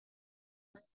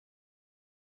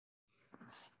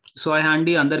So hi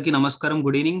అండి, అందరికీ నమస్కారం,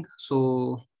 గుడ్ ఈవినింగ్. సో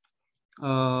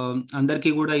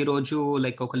అందరికీ కూడా ఈరోజు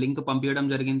లైక్ ఒక లింక్ పంపించడం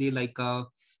జరిగింది. Like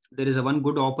there is a one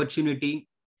good opportunity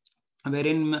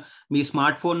వెరీన్ me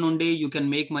smart phone నుండి యూ కెన్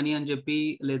మేక్ మనీ అని చెప్పి,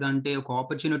 లేదంటే ఒక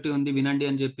ఆపర్చునిటీ ఉంది వినండి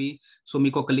అని చెప్పి, సో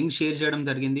మీకు ఒక లింక్ షేర్ చేయడం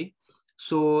జరిగింది.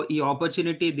 సో ఈ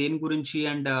ఆపర్చునిటీ దేని గురించి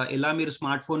అండ్ ఎలా మీరు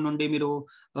స్మార్ట్ ఫోన్ నుండి మీరు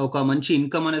ఒక మంచి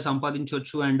ఇన్కమ్ అనేది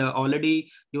సంపాదించవచ్చు. అండ్ ఆల్రెడీ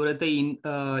ఎవరైతే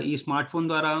ఈ స్మార్ట్ ఫోన్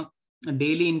ద్వారా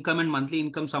daily income and monthly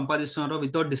income సంపాదిస్తున్నారో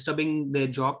without disturbing they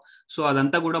job, so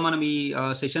అదంతా కూడా మనం ఈ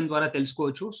సెషన్ ద్వారా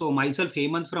తెలుసుకోవచ్చు. So my self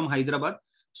Hemant from Hyderabad.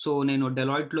 So నేను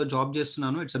డెలాయిట్ లో జాబ్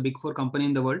చేస్తున్నాను. It's a big 4 company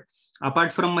in the world.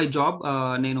 Apart from my job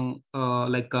నేను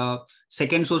like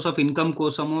second source of income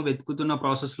కోసము వెతుకుతున్న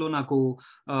ప్రాసెస్ లో నాకు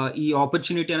ఈ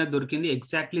ఆపర్చునిటీ అనేది దొరికింది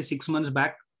ఎగ్జాక్ట్లీ 6 months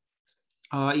బ్యాక్.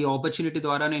 ఈ ఆపర్చునిటీ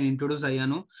ద్వారా నేను ఇంట్రొడ్యూస్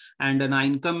అయ్యాను. అండ్ నా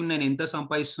ఇన్కమ్ నేను ఎంత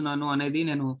సంపాదిస్తున్నాను అనేది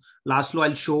నేను లాస్ట్ లో I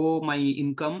show my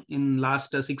income in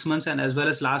last 6 months and as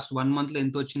well as last 1 month లో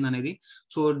ఎంత వచ్చింది అనేది.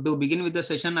 So to begin with the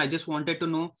session I just wanted to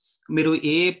know మీరు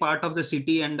ఏ part of the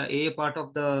city and A part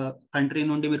of the country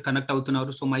నుండి మీరు connect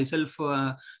అవుతున్నారు. So my self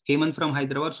Hemant from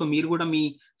Hyderabad. So మీరు కూడా మీ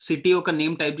సిటీ ఒక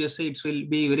నేమ్ టైప్ చేస్తే it's will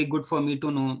be very good for me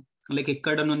to know like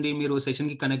ఎక్కడ నుండి మీరు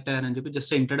సెషన్ కి కనెక్ట్ అయ్యారని చెప్పి,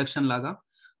 జస్ట్ ఇంట్రడక్షన్ లాగా.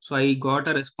 So I got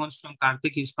a response from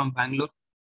Karthik. He's from Bangalore.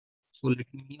 So let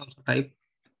me also type.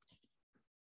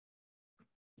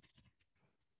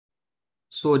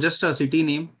 So just a city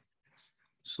name.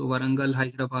 So Warangal,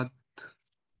 Hyderabad,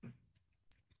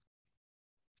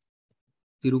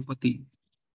 Tirupati.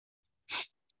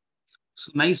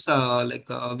 So nice.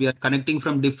 We are connecting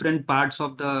from different parts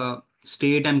of the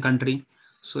state and country.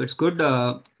 So it's good.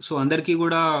 So andarki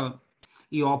kuda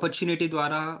ఈ opportunity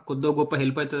ద్వారా కొద్దో గొప్ప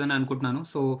help అవుతుందని అనుకుంటున్నాను.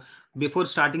 So before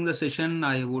starting the session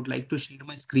I would like to share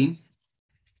my screen.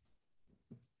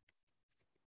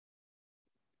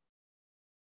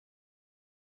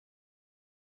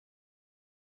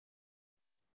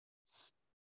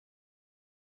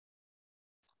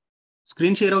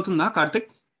 Screen share అవుతుందా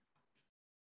Karthik?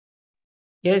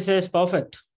 yes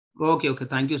perfect. Okay okay,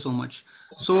 thank you so much.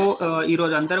 So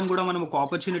ఈరోజు అందరం కూడా మనం ఒక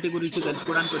ఆపర్చునిటీ గురించి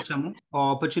తెలుసుకోవడానికి వచ్చాము. ఆ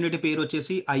ఆపర్చునిటీ పేరు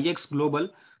వచ్చేసి IX global.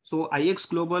 So IX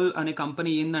global అనే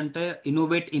కంపెనీ ఏంటంటే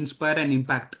innovate, inspire and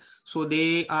impact. So they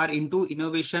are into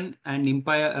innovation and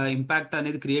impact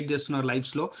అనేది క్రియేట్ చేస్తున్నారు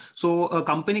లైఫ్స్ లో. సో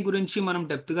కంపెనీ గురించి మనం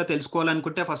డెప్త్ గా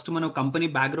తెలుసుకోవాలనుకుంటే ఫస్ట్ మనం కంపెనీ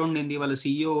బ్యాక్గ్రౌండ్ ఏంది, వాళ్ళ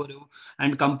సిఇఓ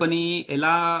అండ్ కంపెనీ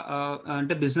ఎలా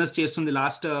అంటే బిజినెస్ చేస్తుంది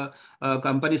లాస్ట్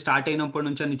కంపెనీ స్టార్ట్ అయినప్పటి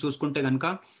నుంచి అని చూసుకుంటే కనుక,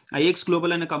 ఐఎక్స్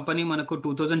గ్లోబల్ అనే కంపెనీ మనకు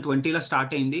 2020లో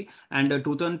స్టార్ట్ అయింది. అండ్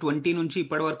 2020 నుంచి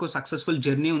ఇప్పటి వరకు సక్సెస్ఫుల్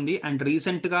జర్నీ ఉంది. అండ్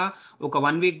రీసెంట్ గా ఒక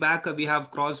 1 week back we have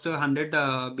crossed 100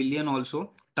 billion also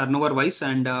turn over vice.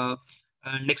 And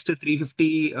next 350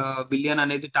 billion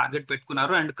అనేది టార్గెట్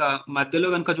పెట్టుకున్నారు. అండ్ మధ్యలో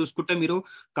కనుక చూసుకుంటే మీరు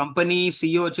కంపెనీ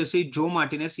సిఇఓ వచ్చేసి జో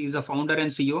Martinez, is a founder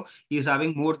and CEO. Is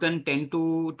having more than 10 to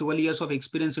 12 years of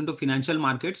experience into financial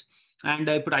markets. And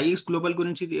ఇప్పుడు IX global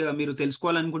గురించి మీరు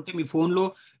తెలుసుకోవాలనుకుంటే మీ ఫోన్లో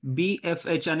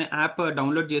బిఎఫ్హెచ్ అనే యాప్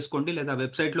డౌన్లోడ్ చేసుకోండి, లేదా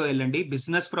వెబ్సైట్లో వెళ్ళండి,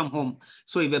 బిజినెస్ ఫ్రమ్ హోమ్.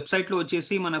 సో ఈ వెబ్సైట్లో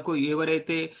వచ్చేసి మనకు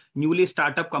ఎవరైతే న్యూలీ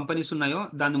స్టార్ట్అప్ కంపెనీస్ ఉన్నాయో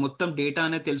దాన్ని మొత్తం డేటా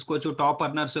అనేది తెలుసుకోవచ్చు. టాప్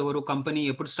అర్నర్స్ ఎవరు, కంపెనీ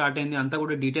ఎప్పుడు స్టార్ట్ అయింది అంతా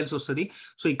కూడా డీటెయిల్స్ వస్తుంది.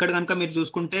 సో ఇక్కడ కనుక మీరు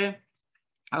చూసుకుంటే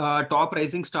టాప్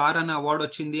రైజింగ్ స్టార్ అనే అవార్డు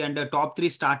వచ్చింది. And top 3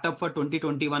 startup for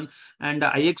 2021. And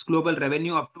IX global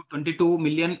revenue up to 22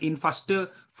 million in first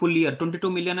full year.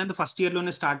 22 million అనేది ఫస్ట్ ఇయర్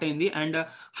లోనే స్టార్ట్ అయింది. అండ్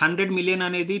 100 million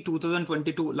అనేది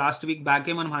 2022 లాస్ట్ వీక్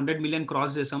బ్యాకే మనం 100 million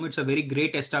క్రాస్ చేసాము. It's a very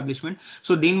great establishment.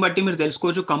 So దీన్ని బట్టి మీరు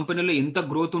తెలుసుకోవచ్చు కంపెనీలో ఎంత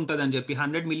గ్రోత్ ఉంటుంది అని చెప్పి.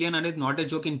 100 million అనేది not a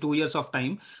joke in 2 years of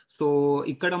time. So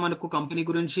ఇక్కడ మనకు కంపెనీ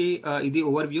గురించి ఇది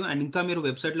ఓవర్ వ్యూ. అండ్ ఇంకా మీరు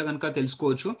వెబ్సైట్లో కనుక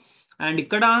తెలుసుకోవచ్చు. అండ్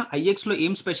ఇక్కడ ఐఎక్స్ లో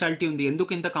ఏం స్పెషాలిటీ ఉంది,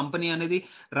 ఎందుకు ఇంత కంపెనీ అనేది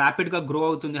ర్యాపిడ్ గా గ్రో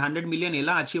అవుతుంది, 100 million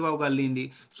ఎలా అచీవ్ అవ్వగలిగింది,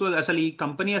 సో అసలు ఈ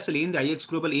కంపెనీ అసలు ఏంది, ఐఎక్స్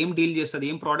గ్లోబల్ ఏం డీల్ చేస్తుంది,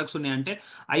 ఏం ప్రోడక్ట్స్ ఉన్నాయంటే,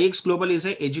 IX global is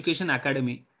a education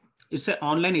academy. It's a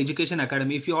online education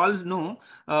academy. If you all know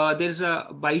there is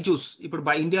Byju's. ఇప్పుడు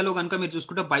ఇండియాలో కనుక మీరు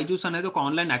చూసుకుంటే బైజూస్ అనేది ఒక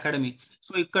ఆన్లైన్ అకాడమీ.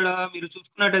 సో ఇక్కడ మీరు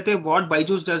చూసుకున్నట్టయితే వాట్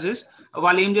బైజూస్ డస్ ఇస్,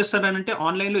 వాళ్ళు ఏం చేస్తారంటే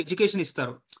ఆన్లైన్ లో ఎడ్యుకేషన్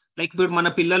ఇస్తారు. లైక్ ఇప్పుడు మన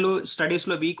పిల్లలు స్టడీస్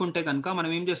లో వీక్ ఉంటే కనుక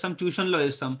మనం ఏం చేస్తాం, ట్యూషన్ లో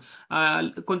వేస్తాం.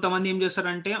 కొంతమంది ఏం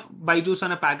చేస్తారంటే బైజూస్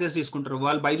అనే ప్యాకేజ్ తీసుకుంటారు.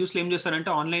 వాళ్ళు బైజూస్ లో ఏం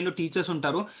చేస్తారంటే ఆన్లైన్ లో టీచర్స్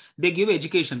ఉంటారు, they give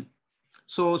education.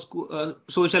 So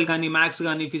social కానీ, మ్యాథ్స్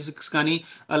కానీ, ఫిజిక్స్ కానీ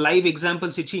లైవ్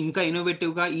ఎగ్జాంపుల్స్ ఇచ్చి ఇంకా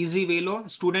ఇన్నోవేటివ్గా ఈజీ వేలో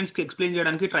స్టూడెంట్స్కి ఎక్స్ప్లెయిన్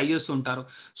చేయడానికి ట్రై చేస్తుంటారు.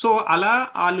 సో అలా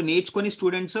వాళ్ళు నేర్చుకొని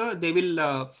students they will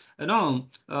you know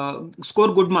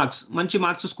score good marks, మంచి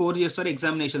మార్క్స్ స్కోర్ చేస్తారు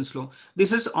ఎగ్జామినేషన్స్లో.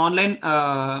 This is online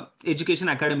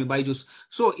education academy Byju's.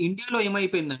 So ఇండియాలో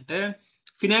ఏమైపోయిందంటే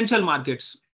financial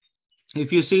markets,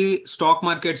 if you see stock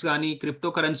markets కానీ,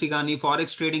 క్రిప్టో కరెన్సీ కానీ,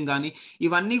 ఫారెక్స్ ట్రేడింగ్ కానీ,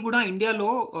 ఇవన్నీ కూడా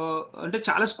ఇండియాలో అంటే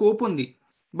చాలా స్కోప్ ఉంది.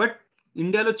 బట్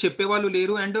ఇండియాలో చెప్పేవాళ్ళు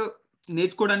లేరు అండ్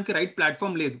నేర్చుకోవడానికి రైట్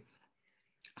ప్లాట్ఫామ్ లేదు.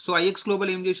 సో ఐఎక్స్ గ్లోబల్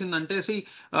ఏం చేసిందంటే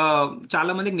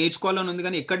చాలా మందికి నేర్చుకోవాలని ఉంది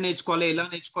కానీ ఎక్కడ నేర్చుకోవాలి, ఎలా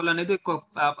నేర్చుకోవాలి అనేది ఒక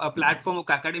ప్లాట్ఫామ్,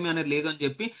 ఒక అకాడమీ అనేది లేదు అని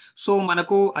చెప్పి, సో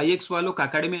మనకు ఐఎక్స్ వాళ్ళు ఒక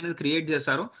అకాడమీ అనేది క్రియేట్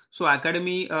చేశారు. సో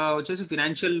అకాడమీ వచ్చేసి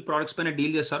ఫినాన్షియల్ ప్రొడక్ట్స్ పైన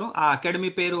డీల్ చేస్తారు. ఆ అకాడమీ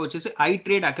పేరు వచ్చేసి ఐ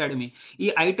ట్రేడ్ అకాడమీ. ఈ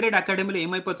ఐ ట్రేడ్ అకాడమీలో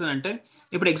ఏమైపోతుందంటే,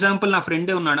 ఇప్పుడు ఎగ్జాంపుల్ నా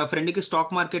ఫ్రెండే ఉన్నాడు, ఆ ఫ్రెండ్కి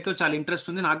స్టాక్ మార్కెట్లో చాలా ఇంట్రెస్ట్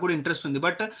ఉంది, నాకు కూడా ఇంట్రెస్ట్ ఉంది.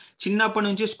 బట్ చిన్నప్పటి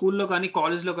నుంచి స్కూల్లో కానీ,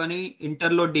 కాలేజ్లో కానీ,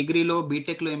 ఇంటర్లో, డిగ్రీలో,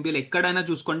 బీటెక్లో, ఎంబీఏలో ఎక్కడైనా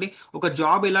చూసుకోండి, ఒక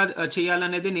జాబ్ ఎలా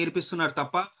చేయాలనేది నేర్పిస్తున్నారు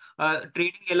తప్ప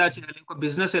ట్రేడింగ్ ఎలా చేయాలి, ఒక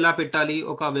బిజినెస్ ఎలా పెట్టాలి,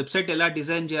 ఒక వెబ్సైట్ ఎలా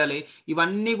డిజైన్ చేయాలి,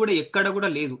 ఇవన్నీ కూడా ఎక్కడ కూడా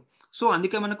లేదు. సో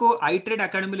అందుకే మనకు ఐ ట్రేడ్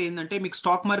అకాడమీలో ఏంటంటే, మీకు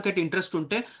స్టాక్ మార్కెట్ ఇంట్రెస్ట్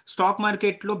ఉంటే స్టాక్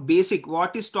మార్కెట్లో basic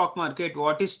what is stock market,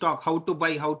 what is stock, how to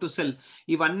buy, how to cell,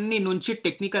 ఇవన్నీ నుంచి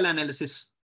టెక్నికల్ అనాలిసిస్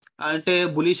అంటే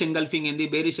బులిష్ ఎంగల్ఫింగ్ ఏంది,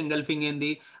 బేరిష్ ఎంగల్ఫింగ్ ఏంది,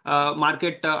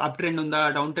 మార్కెట్ అప్ ట్రెండ్ ఉందా,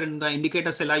 డౌన్ ట్రెండ్ ఉందా,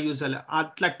 ఇండికేటర్స్ ఎలా యూజ్ చేయాలి,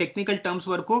 అట్లా టెక్నికల్ టర్మ్స్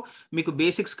వరకు మీకు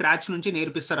బేసిక్ స్క్రాచ్ నుంచి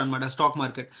నేర్పిస్తారు అనమాట స్టాక్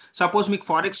మార్కెట్. సపోజ్ మీకు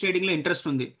ఫారెక్స్ ట్రేడింగ్ లో ఇంట్రెస్ట్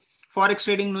ఉంది, ఫారెక్స్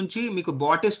ట్రేడింగ్ నుంచి మీకు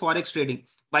what is forex trading,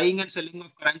 buying and selling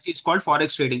of currency is called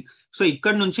forex trading. So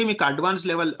ఇక్కడ నుంచి మీకు అడ్వాన్స్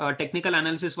లెవెల్ టెక్నికల్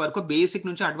అనాలిసిస్ వరకు, బేసిక్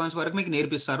నుంచి అడ్వాన్స్ వరకు మీకు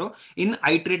నేర్పిస్తారు ఇన్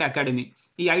ఐ ట్రేడ్ అకాడమీ.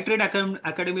 ఈ ఐ ట్రేడ్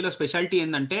అకాడమీలో స్పెషాలిటీ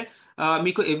ఏంటంటే,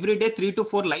 మీకు ఎవ్రీడే 3 to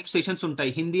 4 లైవ్ సెషన్స్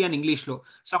ఉంటాయి హిందీ అండ్ ఇంగ్లీష్ లో.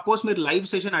 సపోజ్ మీరు live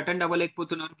session attend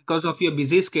అవ్వలేకపోతున్నారు because of your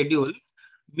busy schedule,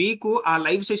 మీకు ఆ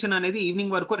లైవ్ సెషన్ అనేది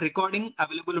ఈవినింగ్ వరకు రికార్డింగ్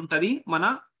అవైలబుల్ ఉంటుంది మన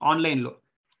ఆన్లైన్ లో.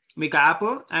 మీకు యాప్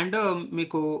అండ్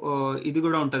మీకు ఇది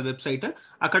కూడా ఉంటుంది వెబ్సైట్,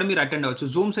 అక్కడ మీరు అటెండ్ అవ్వచ్చు.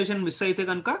 జూమ్ సెషన్ మిస్ అయితే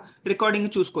కనుక రికార్డింగ్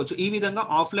చూసుకోవచ్చు. ఈ విధంగా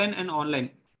ఆఫ్లైన్ అండ్ ఆన్లైన్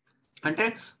అంటే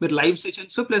మీరు లైవ్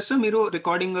సెషన్స్ ప్లస్ మీరు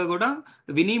రికార్డింగ్ కూడా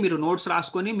విని, మీరు నోట్స్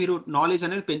రాసుకొని మీరు నాలెడ్జ్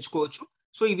అనేది పెంచుకోవచ్చు.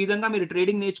 సో ఈ విధంగా మీరు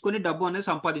ట్రేడింగ్ నేర్చుకొని డబ్బు అనేది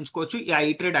సంపాదించుకోవచ్చు ఈ ఐ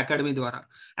ట్రేడ్ అకాడమీ ద్వారా.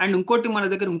 అండ్ ఇంకోటి మన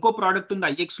దగ్గర ఇంకో ప్రోడక్ట్ ఉంది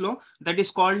ఐఎక్స్ లో, దట్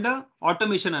ఈస్ కాల్డ్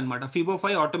ఆటోమేషన్ అనమాట. ఫిబో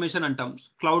 5 ఆటోమేషన్ అంటాం,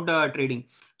 క్లౌడ్ ట్రేడింగ్.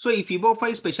 సో ఈ ఫిబో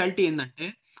 5 స్పెషాలిటీ ఏంటంటే,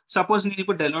 సపోజ్ నేను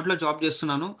ఇప్పుడు డెలాట్ లో జాబ్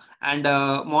చేస్తున్నాను అండ్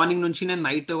మార్నింగ్ నుంచి నేను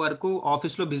నైట్ వరకు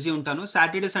ఆఫీస్ లో బిజీ ఉంటాను.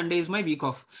 Saturday Sunday is my week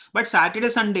off. But Saturday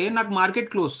Sunday నాకు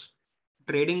మార్కెట్ క్లోజ్,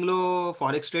 ట్రేడింగ్ లో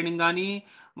ఫారెక్స్ ట్రేడింగ్ కానీ,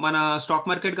 మన స్టాక్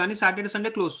మార్కెట్ కానీ సాటర్డే సండే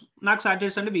క్లోజ్, నాకు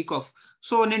Saturday Sunday week off.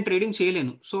 So నేను ట్రేడింగ్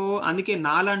చేయలేను. సో అందుకే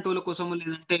నాలాంటి వాళ్ళ కోసం,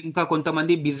 లేదంటే ఇంకా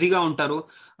కొంతమంది బిజీగా ఉంటారు,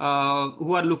 who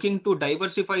are looking to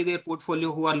diversify there portfolio,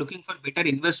 who are looking for better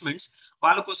investments,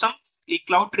 వాళ్ళ కోసం ఈ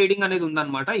క్లౌడ్ ట్రేడింగ్ అనేది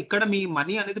ఉందన్నమాట. ఇక్కడ మీ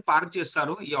మనీ అనేది పార్క్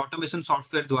చేస్తారు ఈ ఆటోమేషన్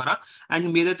సాఫ్ట్వేర్ ద్వారా. అండ్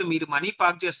మీదైతే మీరు మనీ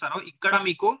పార్క్ చేస్తారో ఇక్కడ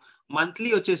మీకు మంత్లీ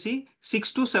వచ్చేసి 6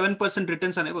 to 7%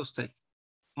 రిటర్న్స్ అనేవి వస్తాయి.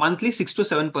 Monthly 6 to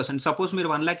 7%. సపోజ్ మీరు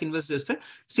 1 lakh ఇన్వెస్ట్ చేస్తే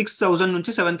 6,000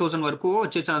 నుంచి 7,000 వరకు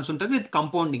వచ్చే ఛాన్స్ ఉంటుంది విత్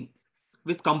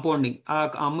కంపౌండింగ్.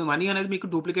 ఆ మనీ అనేది మీకు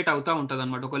డూప్లికేట్ అవుతా ఉంటుంది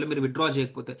అనమాట ఒకవేళ మీరు విత్డ్రా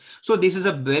చేయకపోతే. So this is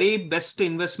a very best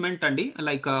investment అండి.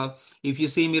 లైక్ ఇఫ్ యూ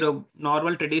సీ, మీరు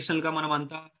నార్మల్ ట్రెడిషనల్ గా మనం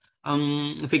అంతా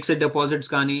ఫిక్స్డ్ డిపాజిట్స్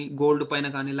కానీ, గోల్డ్ పైన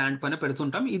కానీ, ల్యాండ్ పైన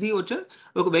పెడుతుంటాం. ఇది వచ్చే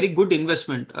ఒక వెరీ గుడ్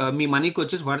ఇన్వెస్ట్మెంట్. మీ మనీకి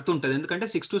వచ్చేసి వర్త్ ఉంటుంది, ఎందుకంటే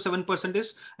 6 to 7% is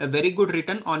very good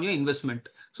return on your investment.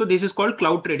 So this is called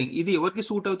cloud trading. ఇది ఎవరికి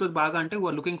సూట్ అవుతుంది బాగా అంటే, who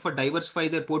are looking for diversify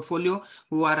there portfolio,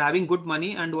 who are having good money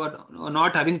and who are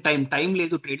not having time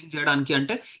లేదు trading చేయడానికి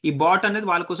అంటే, ఈ bat అనేది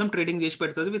వాళ్ళ కోసం ట్రేడింగ్ చేసి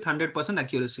పెడుతుంది విత్ 100%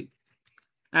 అక్యూరసీ.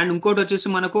 అండ్ ఇంకోటి వచ్చేసి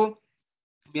మనకు,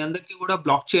 మీ అందరికీ కూడా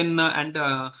block chain and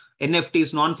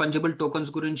NFTs, non fungible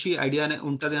tokens గురించి ఐడియా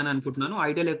ఉంటుంది అని అనుకుంటున్నాను.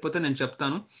 ఐడియా లేకపోతే నేను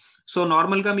చెప్తాను. సో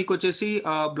నార్మల్ గా మీకు వచ్చేసి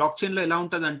బ్లాక్ చైన్ లో ఎలా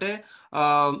ఉంటుంది అంటే,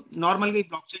 నార్మల్ గా ఈ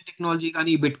బ్లాక్ చైన్ టెక్నాలజీ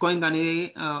కానీ, ఈ బిట్ కాయిన్ కానీ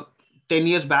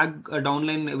 10 years బ్యాక్ డౌన్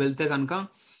లైన్ వెళ్తే కనుక,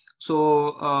 సో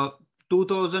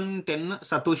 2010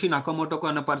 సతోషి నకమోటోకు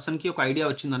అన్న పర్సన్ కి ఒక ఐడియా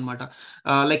వచ్చింది అనమాట.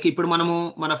 లైక్ ఇప్పుడు మనము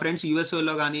మన ఫ్రెండ్స్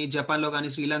యూఎస్ఏలో కానీ, జపాన్ లో కానీ,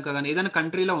 శ్రీలంక కానీ ఏదైనా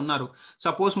కంట్రీలో ఉన్నారు.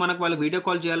 సపోజ్ మనకు వాళ్ళకి వీడియో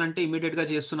కాల్ చేయాలంటే ఇమీడియట్ గా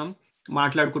చేస్తున్నాం,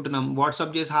 మాట్లాడుకుంటున్నాం.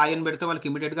 వాట్సాప్ చేసి హాయ్ అని పెడితే వాళ్ళకి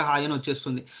ఇమీడియట్ గా హాయ్ అని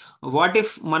వచ్చేస్తుంది. వాట్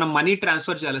ఇఫ్ మనం మనీ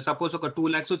ట్రాన్స్ఫర్ చేయాలి, సపోజ్ ఒక 2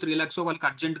 lakhs 3 lakhs వాళ్ళకి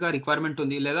అర్జెంట్ గా రిక్వైర్మెంట్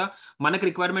ఉంది, లేదా మనకి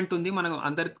రిక్వైర్మెంట్ ఉంది, మనం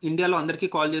ఇండియాలో అందరికీ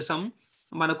కాల్ చేసాం,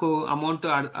 మనకు అమౌంట్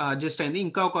అడ్జస్ట్ అయింది,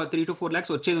 ఇంకా ఒక 3 to 4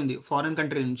 lakhs వచ్చేది ఉంది ఫారెన్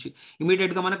కంట్రీ నుంచి,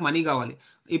 ఇమీడియట్ గా మనకు మనీ కావాలి.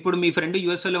 ఇప్పుడు మీ ఫ్రెండ్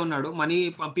యూఎస్ఏలో ఉన్నాడు, మనీ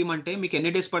పంపిమంటే మీకు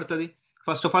ఎన్ని డేస్ పడుతుంది?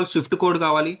 First of all Swift code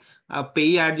కావాలి, పే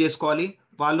యాడ్ చేసుకోవాలి,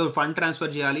 వాళ్ళు ఫండ్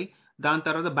ట్రాన్స్ఫర్ చేయాలి, దాని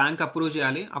తర్వాత బ్యాంక్ అప్రూవ్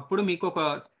చేయాలి. అప్పుడు మీకు ఒక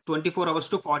 24 hours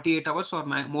to 48 hours are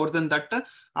more than that,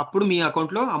 అప్పుడు మీ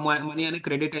అకౌంట్ లో మనీ అనేది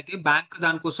క్రెడిట్ అయితే బ్యాంక్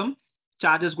దానికోసం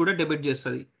చార్జెస్ కూడా డెబిట్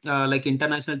చేస్తుంది, like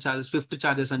international charges, Swift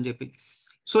charges అని చెప్పి.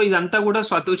 సో ఇదంతా కూడా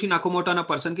సతోషి నకమోటో అన్న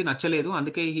పర్సన్ కి నచ్చలేదు.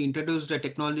 అందుకే he introduced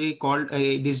technology called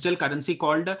digital currency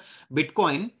called bit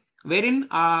coin, wear in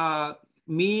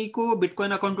మీకు బిట్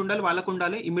కాయిన్ అకౌంట్ ఉండాలి, వాళ్ళకు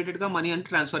ఉండాలి, ఇమీడియట్ గా మనీ అంటే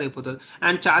ట్రాన్స్ఫర్ అయిపోతుంది.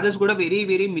 అండ్ చార్జెస్ కూడా వెరీ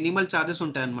వెరీ మినిమల్ చార్జెస్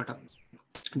ఉంటాయి అనమాట.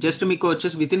 జస్ట్ మీకు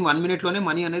వచ్చేసి విత్ ఇన్ 1 minute లోనే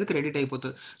మనీ అనేది క్రెడిట్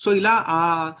అయిపోతుంది. సో ఇలా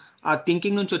ఆ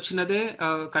థింకింగ్ నుంచి వచ్చినదే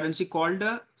currency called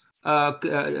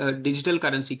digital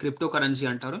currency, crypto currency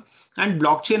అంటారు. అండ్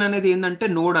బ్లాక్ చైన్ అనేది ఏంటంటే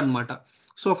నోడ్ అన్నమాట.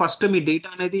 సో ఫస్ట్ మీ డేటా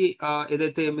అనేది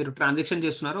ఏదైతే మీరు ట్రాన్సాక్షన్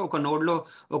చేస్తున్నారో ఒక నోడ్లో,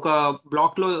 ఒక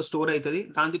బ్లాక్లో స్టోర్ అవుతుంది.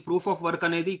 దానికి ప్రూఫ్ ఆఫ్ వర్క్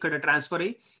అనేది ఇక్కడ ట్రాన్స్ఫర్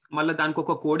అయ్యి మళ్ళీ దానికి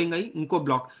ఒక కోడింగ్ అయ్యి ఇంకో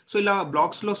బ్లాక్. సో ఇలా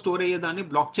బ్లాక్స్లో స్టోర్ అయ్యేదాన్ని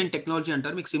బ్లాక్ చైన్ టెక్నాలజీ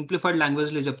అంటారు. మీకు సింప్లిఫైడ్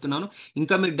లాంగ్వేజ్లో చెప్తున్నాను.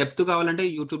 ఇంకా మీకు డెప్త్ కావాలంటే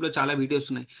యూట్యూబ్లో చాలా వీడియోస్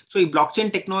ఉన్నాయి. సో ఈ బ్లాక్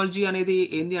చైన్ టెక్నాలజీ అనేది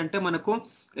ఏంటి అంటే మనకు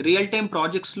రియల్ టైమ్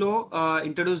ప్రాజెక్ట్స్లో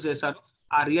ఇంట్రడ్యూస్ చేశారు.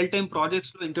 ఆ రియల్ టైమ్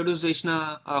ప్రాజెక్ట్స్ లో ఇంట్రొడ్యూస్ చేసిన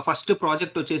ఫస్ట్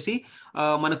ప్రాజెక్ట్ వచ్చేసి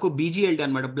మనకు బీజీఎల్డి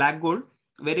అనమాట, బ్లాక్ గోల్డ్.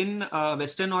 వెరిన్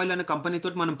వెస్టర్న్ ఆయిల్ అనే కంపెనీ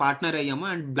తోటి మనం పార్ట్నర్ అయ్యాము.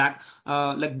 And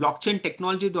like block chain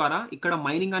technology ద్వారా ఇక్కడ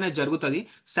మైనింగ్ అనేది జరుగుతుంది.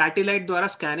 శాటిలైట్ ద్వారా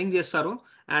స్కానింగ్ చేస్తారు.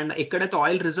 అండ్ ఎక్కడైతే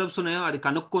ఆయిల్ రిజర్వ్స్ ఉన్నాయో అది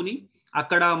కనుక్కొని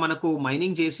అక్కడ మనకు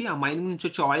మైనింగ్ చేసి ఆ మైనింగ్ నుంచి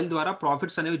వచ్చే ఆయిల్ ద్వారా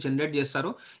ప్రాఫిట్స్ అనేవి జనరేట్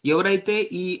చేస్తారు. ఎవరైతే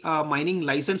ఈ మైనింగ్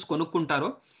లైసెన్స్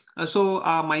కొనుక్కుంటారో, సో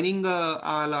ఆ మైనింగ్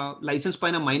లైసెన్స్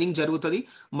పైన మైనింగ్ జరుగుతుంది.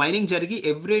 మైనింగ్ జరిగి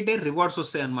ఎవ్రీడే రివార్డ్స్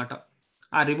వస్తాయి అనమాట.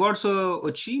 ఆ రివార్డ్స్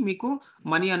వచ్చి మీకు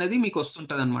మనీ అనేది మీకు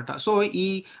వస్తుంటుంది అనమాట. సో ఈ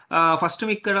ఫస్ట్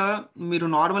ఇక్కడ మీరు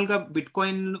నార్మల్గా బిట్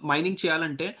కాయిన్ మైనింగ్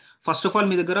చేయాలంటే ఫస్ట్ ఆఫ్ ఆల్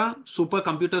మీ దగ్గర సూపర్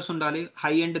కంప్యూటర్స్ ఉండాలి,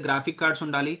 హై ఎండ్ గ్రాఫిక్ కార్డ్స్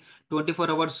ఉండాలి,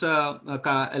 24 hours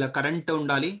కరెంట్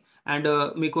ఉండాలి, అండ్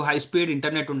మీకు హై స్పీడ్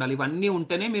ఇంటర్నెట్ ఉండాలి. ఇవన్నీ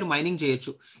ఉంటేనే మీరు మైనింగ్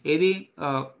చేయొచ్చు. ఏది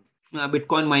బిట్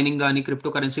కాయిన్ మైనింగ్ కానీ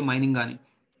క్రిప్టో కరెన్సీ మైనింగ్ కానీ.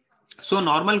 సో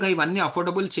నార్మల్గా ఇవన్నీ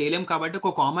అఫోర్డబుల్ చేయలేం కాబట్టి ఒక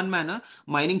కామన్ మ్యాన్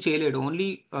మైనింగ్ చేయలేడు. ఓన్లీ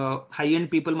హై ఎండ్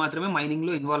పీపుల్ మాత్రమే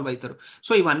మైనింగ్లో ఇన్వాల్వ్ అవుతారు.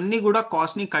 సో ఇవన్నీ కూడా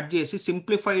కాస్ట్ని కట్ చేసి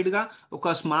సింప్లిఫైడ్గా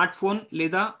ఒక స్మార్ట్ ఫోన్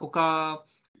లేదా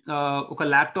ఒక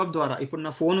ల్యాప్టాప్ ద్వారా, ఇప్పుడు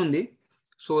నా ఫోన్ ఉంది,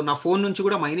 సో నా ఫోన్ నుంచి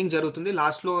కూడా మైనింగ్ జరుగుతుంది.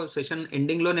 లాస్ట్లో సెషన్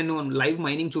ఎండింగ్లో నేను లైవ్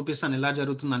మైనింగ్ చూపిస్తాను ఎలా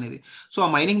జరుగుతుంది అనేది. సో ఆ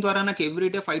మైనింగ్ ద్వారా నాకు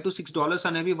ఎవ్రీడే $5 to $6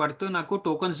 అనేవి వర్త్ నాకు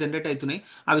టోకన్స్ జనరేట్ అవుతున్నాయి.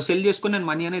 అవి సెల్ చేసుకుని నేను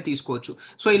మనీ అనేది తీసుకోవచ్చు.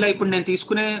 సో ఇలా ఇప్పుడు నేను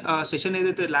తీసుకునే సెషన్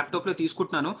ఏదైతే ల్యాప్టాప్లో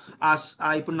తీసుకుంటున్నానో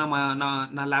ఇప్పుడు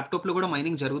నా ల్యాప్టాప్లో కూడా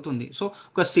మైనింగ్ జరుగుతుంది. సో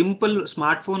ఒక simple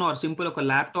smart phone are simple ఒక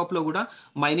ల్యాప్టాప్లో కూడా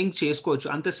మైనింగ్ చేసుకోవచ్చు.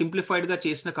 అంత సింప్లిఫైడ్గా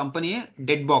చేసిన కంపెనీయే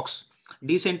dead box,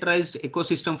 decentralised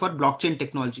ecosystem for block chain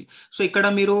technology. So ఇక్కడ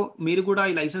మీరు కూడా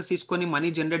ఈ లైసెన్స్ తీసుకొని మనీ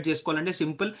జనరేట్ చేసుకోవాలంటే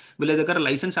సింపుల్, వీళ్ళ దగ్గర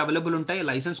లైసెన్స్ అవైలబుల్ ఉంటాయి.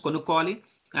 లైసెన్స్ కొనుక్కోవాలి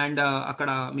అండ్ అక్కడ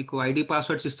మీకు ఐడి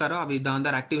పాస్వర్డ్స్ ఇస్తారో అవి దాని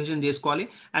ద్వారా యాక్టివేషన్ చేసుకోవాలి.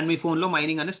 అండ్ మీ ఫోన్లో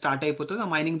మైనింగ్ అనేది స్టార్ట్ అయిపోతుంది. ఆ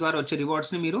మైనింగ్ ద్వారా వచ్చే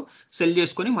రివార్డ్స్ని మీరు సెల్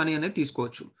చేసుకొని మనీ అనేది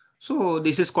తీసుకోవచ్చు. So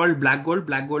this is called black gold.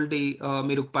 Black gold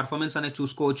మీరు పర్ఫార్మెన్స్ అనేది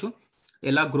చూసుకోవచ్చు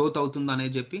ఎలా గ్రోత్ అవుతుంది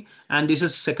అనేది చెప్పి. And this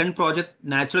is second project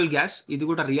natural gas. ఇది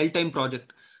కూడా రియల్ టైమ్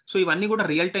ప్రాజెక్ట్. సో ఇవన్నీ కూడా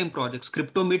real time projects,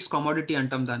 crypto meets commodity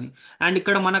అంటాం దాన్ని. అండ్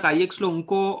ఇక్కడ మనకు ఐఎక్స్లో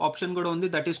ఇంకో ఆప్షన్ కూడా ఉంది,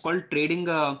 that is called trading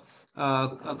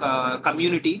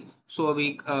community. So అవి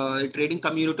ట్రేడింగ్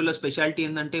కమ్యూనిటీలో స్పెషాలిటీ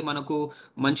ఏంటంటే మనకు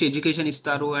మంచి ఎడ్యుకేషన్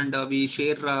ఇస్తారు అండ్ అవి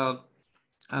షేర్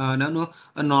నన్ను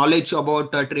knowledge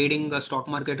about trading, stock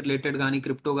market related కానీ,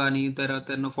 క్రిప్టో కానీ,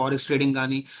 తర్వాత ఫారెక్స్ ట్రేడింగ్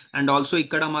కానీ. అండ్ ఆల్సో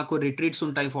ఇక్కడ మాకు రిట్రీట్స్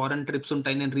ఉంటాయి, ఫారెన్ ట్రిప్స్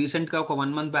ఉంటాయి. నేను రీసెంట్గా ఒక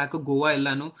 1 month బ్యాక్ గోవా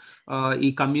వెళ్ళాను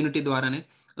ఈ కమ్యూనిటీ ద్వారానే.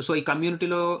 సో ఈ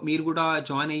కమ్యూనిటీలో మీరు కూడా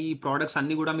జాయిన్ అయ్యి ఈ ప్రోడక్ట్స్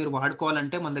అన్నీ కూడా మీరు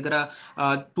వాడుకోవాలంటే మన దగ్గర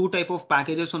 2 type ఆఫ్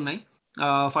ప్యాకేజెస్ ఉన్నాయి.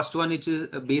 First one it's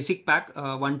basic pack,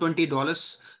 $120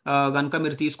 కనుక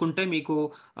మీరు తీసుకుంటే మీకు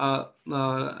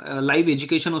లైవ్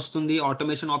ఎడ్యుకేషన్ వస్తుంది,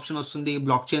 ఆటోమేషన్ ఆప్షన్ వస్తుంది,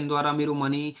 బ్లాక్ చైన్ ద్వారా మీరు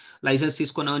మనీ లైసెన్స్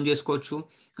తీసుకొని ఎర్న్ చేసుకోవచ్చు.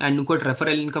 అండ్ ఇంకోటి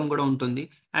రెఫరల్ ఇన్కమ్ కూడా ఉంటుంది.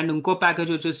 అండ్ ఇంకో ప్యాకేజ్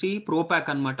వచ్చేసి ప్రో ప్యాక్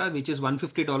అనమాట, విచ్ ఇస్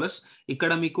 $150.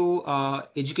 ఇక్కడ మీకు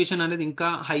ఎడ్యుకేషన్ అనేది ఇంకా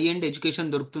హై ఎండ్ ఎడ్యుకేషన్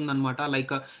దొరుకుతుంది అనమాట.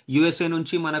 లైక్ యూఎస్ఏ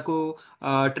నుంచి మనకు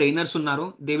ట్రైనర్స్ ఉన్నారు,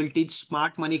 they will teach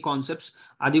smart money concepts.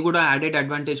 అది కూడా యాడెడ్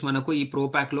అడ్వాంటేజ్ మనకు ఈ ప్రో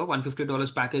ప్యాక్లో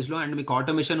 $150 ప్యాకేజ్లో. అండ్ మీకు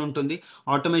ఆటోమేషన్ ఉంటుంది.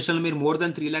 ఆటోమేషన్లో మీరు more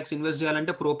than 3 lakhs ఇన్వెస్ట్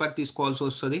చేయాలంటే ప్రో ప్యాక్ తీసుకోవాల్సి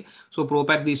వస్తుంది. సో ప్రో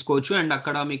ప్యాక్ తీసుకోవచ్చు. అండ్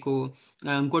అక్కడ మీకు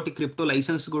ఇంకోటి క్రిప్టో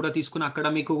లైసెన్స్ కూడా తీసుకుని అక్కడ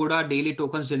మీకు కూడా డైలీ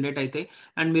టోకన్స్ జనరేట్ అవుతాయి.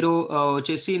 అండ్ మీరు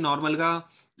వచ్చేసి నార్మల్గా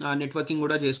నెట్వర్కింగ్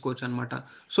కూడా చేసుకోవచ్చు అనమాట.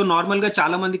 సో నార్మల్గా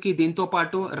చాలా మందికి దీంతో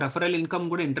పాటు రెఫరల్ ఇన్కమ్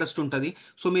కూడా ఇంట్రెస్ట్ ఉంటుంది.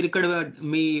 సో మీరు ఇక్కడ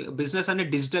మీ బిజినెస్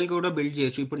అనేది డిజిటల్గా కూడా బిల్డ్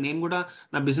చేయొచ్చు. ఇప్పుడు నేను కూడా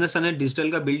నా బిజినెస్ అనేది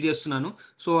డిజిటల్గా బిల్డ్ చేస్తున్నాను.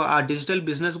 సో ఆ డిజిటల్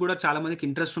బిజినెస్ కూడా చాలా మందికి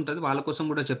ఇంట్రెస్ట్ ఉంటుంది, వాళ్ళ కోసం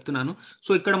కూడా చెప్తున్నాను.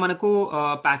 సో ఇక్కడ మనకు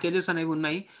ప్యాకేజెస్ అనేవి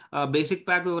ఉన్నాయి. బేసిక్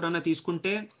ప్యాక్ ఎవరైనా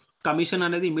తీసుకుంటే కమిషన్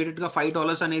అనేది ఇమీడియట్గా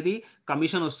 $5 అనేది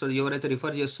కమిషన్ వస్తుంది ఎవరైతే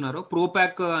రిఫర్ చేస్తున్నారో. ప్రో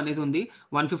ప్యాక్ అనేది ఉంది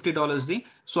 $150ది.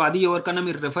 సో అది ఎవరికైనా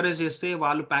మీరు రిఫర్ చేస్తే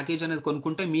వాళ్ళు ప్యాకేజ్ అనేది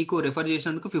కొనుక్కుంటే మీకు రిఫర్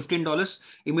చేసినందుకు $15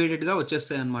 ఇమీడియట్గా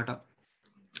వచ్చేస్తాయి అనమాట.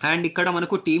 అండ్ ఇక్కడ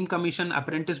మనకు టీమ్ కమిషన్,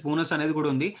 అప్రెంటిస్ బోనస్ అనేది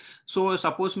కూడా ఉంది. సో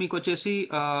సపోజ్ మీకు వచ్చేసి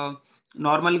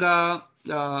నార్మల్గా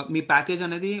మీ ప్యాకేజ్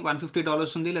అనేది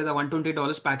 $150 ఉంది లేదా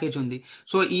 $120 ప్యాకేజ్ ఉంది.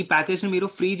 సో ఈ ప్యాకేజ్ని మీరు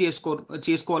ఫ్రీ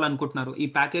చేసుకోవాలనుకుంటున్నారు. ఈ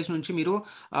ప్యాకేజ్ నుంచి మీరు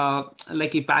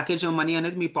లైక్ ఈ ప్యాకేజ్ మనీ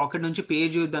అనేది మీ పాకెట్ నుంచి పే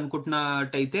చేయొద్దు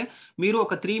అనుకుంటున్నట్టయితే మీరు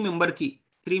ఒక 3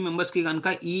 మెంబర్స్కి కనుక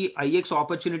ఈ ఐఎక్స్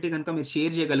ఆపర్చునిటీ కనుక మీరు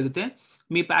షేర్ చేయగలిగితే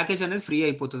మీ ప్యాకేజ్ అనేది ఫ్రీ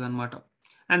అయిపోతుంది అనమాట.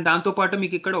 అండ్ దాంతోపాటు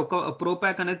మీకు ఇక్కడ ఒక ప్రో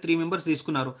ప్యాక్ అనేది 3 మెంబర్స్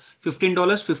తీసుకున్నారు,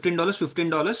 $15, $15,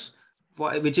 $15,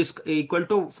 which is equal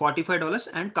to $45.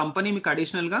 And company మీకు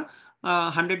అడిషనల్గా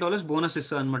 $100 బోనస్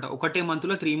ఇస్తుంది అనమాట. ఒకటే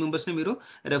మంత్లో 3 మెంబర్స్ని మీరు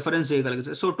రెఫరెన్స్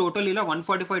చేయగలుగుతారు. సో టోటల్ ఇలా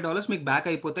 $145 మీకు బ్యాక్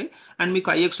అయిపోతాయి. అండ్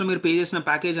మీకు ఐఎక్స్లో మీరు పే చేసిన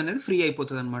ప్యాకేజ్ అనేది ఫ్రీ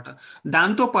అయిపోతుంది అనమాట.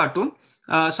 దాంతోపాటు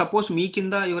సపోజ్ మీ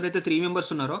కింద ఎవరైతే 3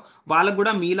 మెంబర్స్ ఉన్నారో వాళ్ళకు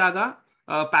కూడా మీలాగా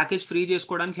ప్యాకేజ్ ఫ్రీ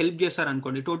చేసుకోవడానికి హెల్ప్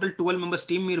చేస్తారనుకోండి. టోటల్ 12 మెంబర్స్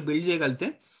టీమ్ మీరు బిల్డ్ చేయగలిగితే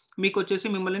మీకు వచ్చేసి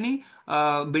మిమ్మల్ని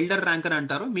బిల్డర్ ర్యాంకర్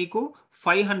అంటారు. మీకు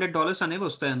 $500 అనేవి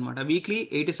వస్తాయి అనమాట. వీక్లీ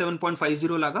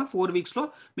 87.50 లాగా 4 వీక్స్లో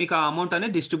మీకు ఆ అమౌంట్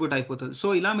అనేది డిస్ట్రిబ్యూట్ అయిపోతుంది. సో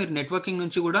ఇలా మీరు నెట్వర్కింగ్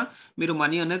నుంచి కూడా మీరు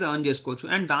మనీ అనేది ఎర్న్ చేసుకోవచ్చు.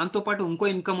 అండ్ దాంతోపాటు ఇంకో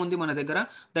ఇన్కమ్ ఉంది మన దగ్గర,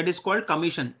 that is called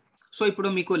commission. So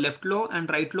ఇప్పుడు మీకు లెఫ్ట్లో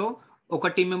అండ్ రైట్లో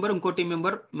ఒక టీం మెంబర్ ఇంకో టీం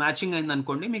మెంబర్ మ్యాచింగ్ అయింది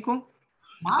అనుకోండి, మీకు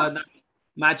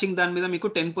మ్యాచింగ్ దాని మీద మీకు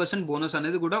 10% బోనస్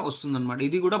అనేది కూడా వస్తుంది అనమాట.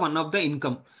 ఇది కూడా one of the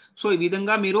income. So ఈ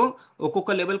విధంగా మీరు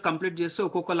ఒక్కొక్క లెవెల్ కంప్లీట్ చేస్తే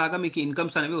ఒక్కొక్కలాగా మీకు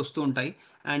ఇన్కమ్స్ అనేవి వస్తూ ఉంటాయి.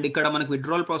 అండ్ ఇక్కడ మనకు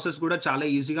విత్డ్రాల్ ప్రాసెస్ కూడా చాలా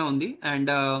ఈజీగా ఉంది.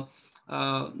 అండ్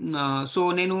సో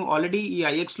నేను ఆల్రెడీ ఈ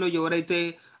ఐఎక్స్లో ఎవరైతే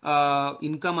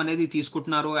ఇన్కమ్ అనేది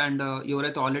తీసుకుంటున్నారో అండ్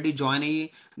ఎవరైతే ఆల్రెడీ జాయిన్ అయ్యి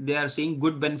they are seeing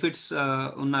good benefits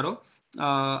ఉన్నారో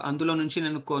అందులో నుంచి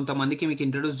నేను కొంతమందికి మీకు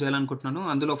ఇంట్రడ్యూస్ చేయాలనుకుంటున్నాను.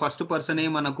 అందులో ఫస్ట్ పర్సనే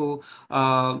మనకు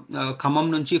ఖమ్మం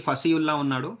నుంచి ఫసీయుల్లా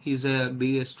ఉన్నాడు. హీఈస్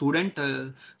ఏ student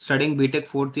studying BTech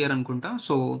 4th year అనుకుంటా.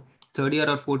 So 3rd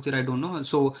year are 4th year, I don't know.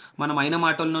 So మనం అయిన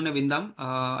మాటల్లోనే విందాం.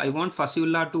 I want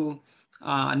ఫసీయుల్లా to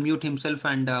unmute himself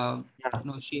and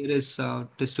share his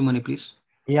testimony, please.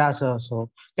 Yeah, sir. So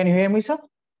can you hear me, sir?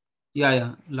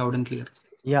 Yeah, loud and clear.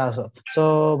 Yeah, sir. So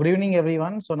good evening,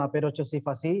 everyone. So na peru vachesi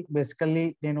Fasi. Basically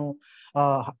nenu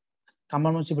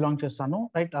Khammam నుంచి belong చేస్తాను,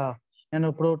 right. నేను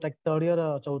ఇప్పుడు 3rd year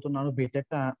చదువుతున్నాను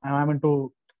BTech. I'm into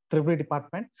triple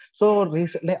department. So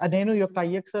నేను ఈ యొక్క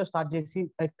IX start చేసి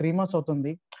 3 months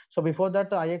అవుతుంది. సో బిఫోర్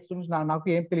దట్ ఐఎక్స్ గురించి నాకు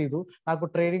ఏం తెలియదు. నాకు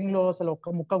ట్రేడింగ్ లో అసలు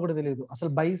ఒక్క ముక్క కూడా తెలియదు,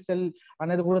 అసలు బై సెల్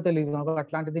అనేది కూడా తెలియదు నాకు.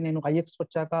 అట్లాంటిది నేను ఐఎక్స్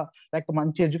వచ్చాక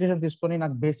మంచి ఎడ్యుకేషన్ తీసుకొని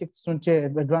నాకు బేసిక్స్ నుంచే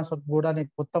అడ్వాన్స్ వరకు కూడా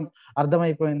నాకు మొత్తం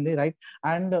అర్థమైపోయింది, రైట్.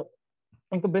 అండ్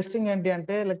ఇంకా బెస్ట్ థింగ్ ఏంటి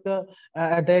అంటే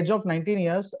at the age of 19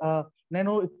 years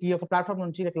నేను ఈ యొక్క ప్లాట్ఫామ్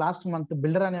నుంచి లాస్ట్ మంత్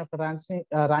బిల్డర్ అనే ఒక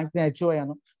ర్యాంక్ ని అచీవ్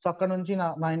అయ్యాను. సో అక్కడ నుంచి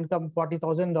నా ఇన్కమ్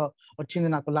 40,000 వచ్చింది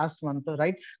నాకు లాస్ట్ మంత్,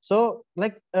 రైట్. సో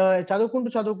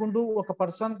చదువుకుంటూ ఒక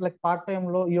పర్సన్ పార్ట్ టైమ్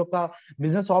లో ఈ యొక్క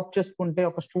బిజినెస్ ఆప్ట్ చేసుకుంటే,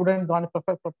 ఒక స్టూడెంట్ కానీ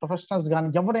ప్రొఫెషనల్స్ కానీ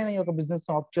ఎవరైనా ఈ యొక్క బిజినెస్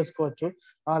ఆప్ట్ చేసుకోవచ్చు.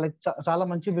 చాలా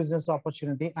మంచి బిజినెస్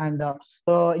ఆపర్చునిటీ. అండ్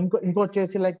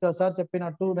ఇంకొచ్చేసి సార్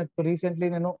చెప్పినట్టు రీసెంట్లీ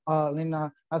నేను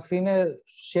ఆ స్క్రీన్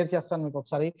షేర్ చేస్తాను మీకు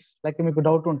ఒకసారి, మీకు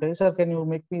డౌట్ ఉంటే. Sir can you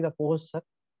make me the post, sir?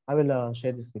 I will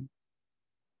share the screen.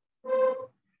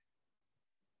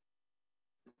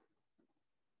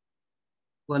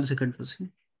 One second, please.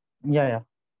 Yeah.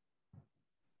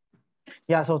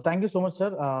 So thank you so much,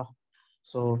 sir.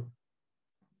 So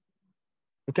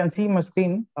you can see my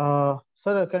screen.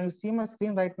 Sir, can you see my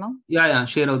screen right now? Yeah.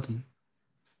 Share out.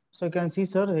 So you can see,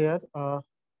 sir, here.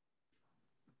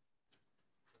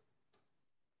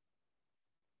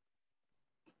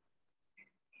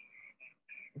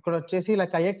 ఇక్కడ వచ్చేసి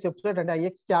IX website అంటే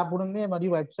IX app కూడా ఉంది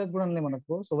మరియు website కూడా ఉంది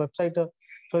మనకు. So website,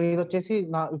 so ఇది వచ్చేసి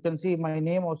you can see my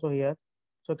name also here.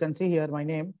 So you can see here my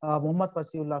name Mohammed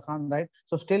ఫసీవుల్లా Khan, right.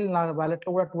 So still నా వ్యాలెట్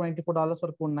లో కూడా $294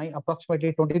 వరకు ఉన్నాయి.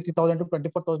 అప్రాక్సిమేట్లీ 23,000 to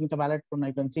 24,000 వ్యాలెట్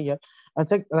ఉన్నాయి. You can see here,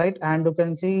 right. And you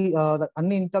can see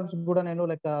అన్ని incomes కూడా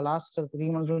నేను last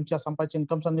 3 months నుంచి సంపాదించిన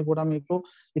ఇన్కమ్స్ అన్ని కూడా మీకు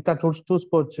ఇక్కడ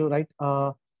చూసుకోవచ్చు, right.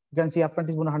 You can see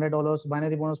apprentice bonus $100,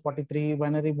 binary bonus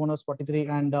 43,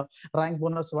 and rank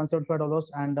bonus $175,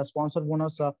 and sponsor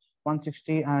bonus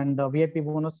 160, and VIP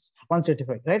bonus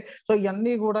 175, right. So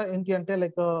ఇవన్నీ కూడా ఏంటి అంటే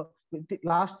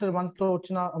లాస్ట్ మంత్ లో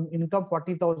వచ్చిన income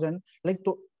 40,000,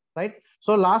 right.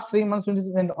 So last 3 months నుంచి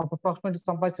నేను అప్రాక్సిమేట్లీ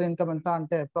సంపాదించిన ఇన్కమ్ ఎంత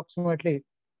అంటే అప్రాక్సిమేట్లీ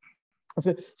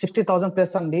 60,000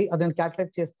 ప్లస్ అండి. అది నేను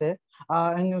క్యాల్కులేట్ చేస్తే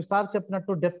సార్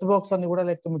చెప్పినట్టు డెప్త్ బాక్స్ అని కూడా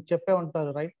మీకు చెప్పే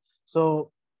ఉంటారు, right. So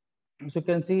you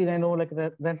can see నేను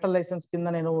రెంటల్ లైసెన్స్ కింద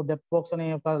నేను డెప్త్ బాక్స్ అనే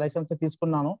ఒక లైసెన్స్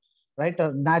తీసుకున్నాను, right.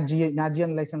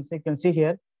 నాట్జియన్ licence you can see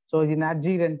here. So ఇది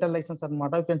నాట్జీ రెంటల్ లైసెన్స్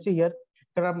అనమాట. యూ కెన్ సీ హియర్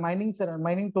ఇక్కడ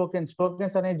మైనింగ్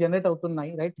టోకెన్స్ అనేవి జనరేట్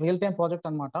అవుతున్నాయి, రైట్. రియల్ టైమ్ ప్రాజెక్ట్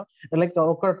అనమాట.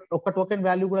 ఒక టోకెన్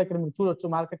వాల్యూ కూడా ఇక్కడ మీరు చూడొచ్చు,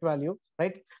 మార్కెట్ వాల్యూ,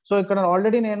 రైట్. సో ఇక్కడ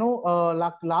ఆల్రెడీ నేను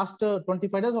లాస్ట్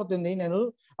 25 days అవుతుంది నేను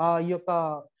ఈ యొక్క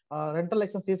రెంటల్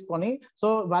లైసెన్స్ తీసుకొని. సో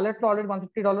వాలెట్ లో ఆల్రెడీ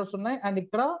 $150 ఉన్నాయి. అండ్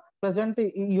ఇక్కడ ప్రెసెంట్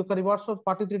ఈ యొక్క రివార్డ్స్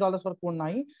 $43 వరకు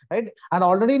ఉన్నాయి, రైట్. అండ్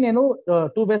ఆల్రెడీ నేను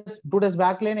 2 days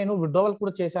బ్యాక్ నేను విత్డ్రావల్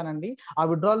కూడా చేశానండి. ఆ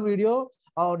విత్డ్రావల్ వీడియో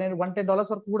నేను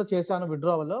 $110 వరకు కూడా చేశాను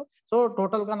విత్డ్రావల్. సో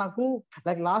టోటల్ గా నాకు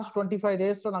లైక్ లాస్ట్ 25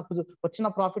 days లో నాకు వచ్చిన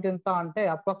ప్రాఫిట్ ఎంత అంటే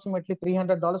అప్రాక్సిమేట్లీ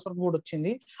 $300 వరకు కూడా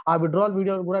వచ్చింది. ఆ విత్డ్రావల్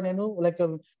వీడియో కూడా నేను లైక్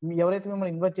ఎవరైతే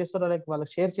మిమ్మల్ని ఇన్వైట్ చేస్తారో లైక్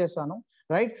వాళ్ళకి షేర్ చేస్తాను,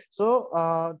 right? So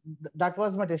that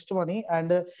was my test money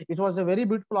and it was a very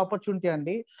beautiful opportunity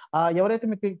అండి. ఎవరైతే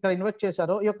మీకు ఇక్కడ ఇన్వైట్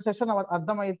చేశారో ఈ యొక్క సెషన్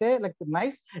అర్థమైతే లైక్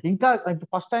నైస్. ఇంకా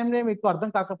ఫస్ట్ టైం మీకు అర్థం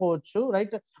కాకపోవచ్చు,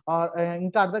 రైట్?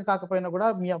 ఇంకా అర్థం కాకపోయినా కూడా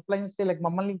మీ అప్లయన్స్ కి లైక్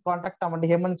మమ్మల్ని కాంటాక్ట్ అవ్వండి,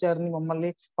 హేమంత్ సార్ ని మమ్మల్ని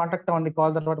కాంటాక్ట్ అవ్వండి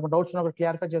కాల్ తర్వాత డౌట్స్ ఉన్న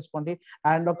క్లియరిఫై చేసుకోండి.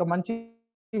 అండ్ ఒక మంచి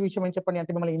విషయం ఏం చెప్పండి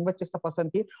అంటే మిమ్మల్ని ఇన్వైట్ చేసిన పర్సన్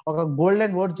కి ఒక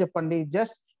గోల్డెన్ వర్డ్ చెప్పండి,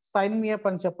 జస్ట్ సైన్ మీ అప్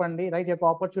అని చెప్పండి, రైట్? యొక్క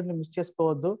ఆపర్చునిటీ మిస్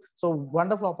చేసుకోవద్దు. సో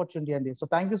వండర్ఫుల్ ఆపర్చునిటీ అండి. So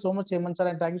thank you so much Hemant sir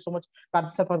and thank you so much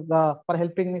Karthik sir for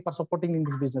helping me, for supporting in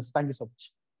this business. Thank you so much.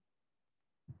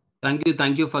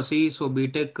 Thank you, Fasi. So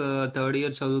BTech third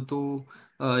year chadutu,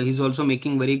 he's also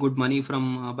making very good money from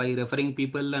by referring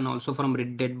people and also from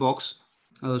Deadbox.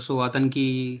 So atanki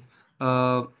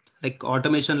like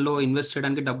automation లో invest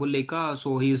చేయడానికి డబ్బులు లేక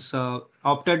so he's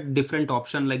opted different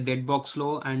option like Deadbox లో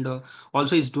and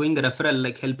also is doing referral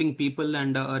like helping people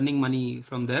and earning money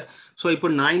from there. So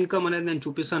ఇప్పుడు నా income అనేది నేను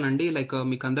చూపిస్తానండి. లైక్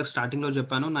మీకు అందరికి స్టార్టింగ్లో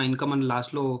చెప్పాను నా ఇన్కమ్ అని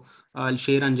లాస్ట్లో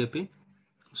షేర్ అని చెప్పి.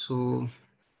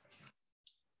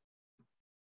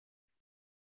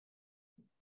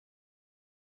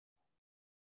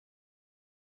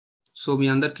 సో మీ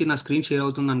అందరికీ నా స్క్రీన్ షేర్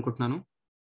అవుతుంది అనుకుంటున్నాను.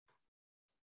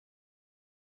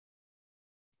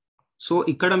 సో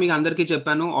ఇక్కడ మీకు అందరికీ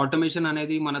చెప్పాను ఆటోమేషన్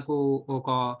అనేది మనకు ఒక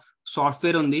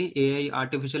సాఫ్ట్వేర్ ఉంది, AI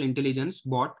artificial intelligence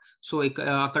bat. So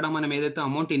అక్కడ మనం ఏదైతే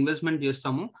అమౌంట్ ఇన్వెస్ట్మెంట్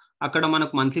చేస్తామో అక్కడ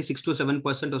మనకు మంత్లీ 6 to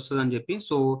 7% వస్తుంది అని చెప్పి.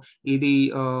 సో ఇది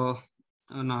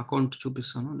నా అకౌంట్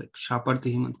చూపిస్తాను, లైక్ షాపర్తి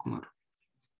హేమంత్ కుమార్.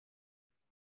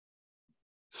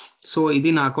 సో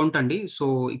ఇది నా అకౌంట్ అండి. సో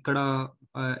ఇక్కడ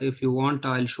if you want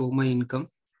I will show my income.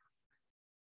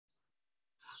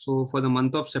 So for the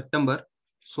month of September,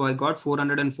 so I got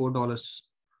 $404.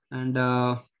 And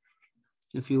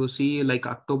if you see like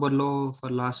October low for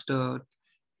last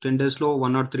 10 days low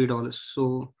 $103. So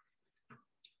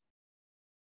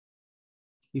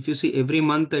if you see every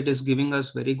month it is giving us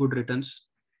very good returns.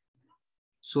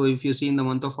 So if you see in the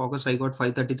month of August I got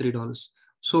 $533.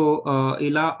 So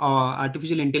ఇలా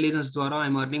artificial intelligence ద్వారా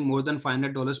I'm earning more than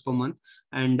 $500 per month.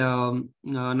 And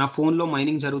నా ఫోన్లో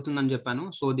mining జరుగుతుందని చెప్పాను.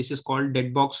 So this is called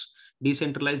Deadbox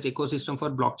decentralised ecosystem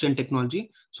for block chain technology.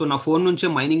 So నా phone నుంచే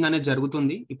mining అనేది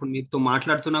జరుగుతుంది. ఇప్పుడు మీతో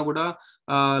మాట్లాడుతున్నా కూడా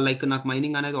లైక్ నాకు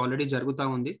మైనింగ్ అనేది ఆల్రెడీ జరుగుతూ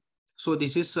ఉంది. So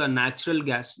this is natural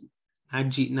gas,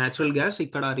 natural gas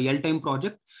ఇక్కడ రియల్ టైమ్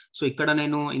ప్రాజెక్ట్. సో ఇక్కడ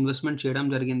నేను ఇన్వెస్ట్మెంట్ చేయడం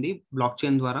జరిగింది బ్లాక్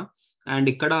చైన్ ద్వారా. అండ్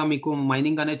ఇక్కడ మీకు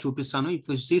మైనింగ్ అనేది చూపిస్తాను. ఇఫ్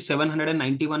యూ సీ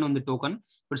 791 ఉంది టోకన్,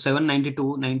 ఇప్పుడు 792,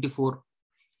 94.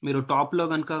 మీరు టాప్ లో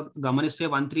కనుక గమనిస్తే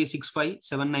 1365,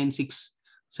 796,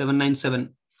 797.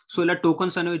 సో ఇలా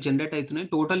టోకన్స్ అనేవి జనరేట్ అవుతున్నాయి.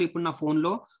 టోటల్ ఇప్పుడు నా ఫోన్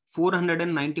లో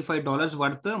 $495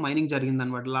 వర్త్ మైనింగ్ జరిగింది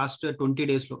అనమాట లాస్ట్ 20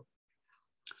 days లో.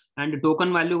 అండ్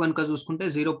టోకన్ వాల్యూ కనుక చూసుకుంటే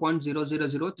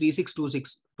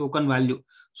 0.0003626 టోకన్ వాల్యూ.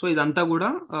 సో ఇదంతా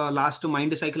కూడా లాస్ట్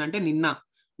మైండ్ సైకిల్ అంటే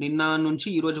నిన్న నుంచి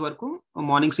ఈ రోజు వరకు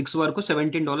మార్నింగ్ 6 వరకు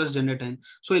 $17 జనరేట్ అయింది.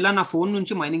 సో ఇలా నా ఫోన్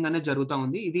నుంచి మైనింగ్ అనేది జరుగుతూ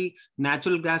ఉంది. ఇది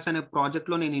న్యాచురల్ గ్యాస్ అనే ప్రాజెక్ట్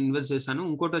లో నేను ఇన్వెస్ట్ చేశాను.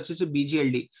 ఇంకోటి వచ్చేసి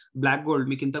BGLD, బ్లాక్ గోల్డ్.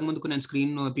 మీకు ఇంతకు ముందుకు నేను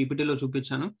స్క్రీన్ పీపీటీలో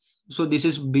చూపించాను. సో దిస్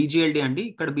ఇస్ BGLD అండి.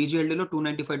 ఇక్కడ BGLD లో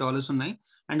 $295 ఉన్నాయి.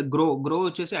 అండ్ గ్రో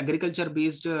వచ్చేసి agriculture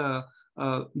based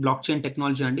block chain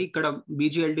technology అండి. ఇక్కడ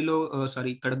BGLDలో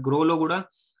ఇక్కడ గ్రోలో కూడా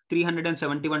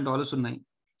 $371 ఉన్నాయి.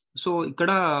 సో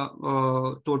ఇక్కడ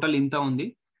టోటల్ ఇంత ఉంది.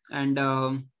 అండ్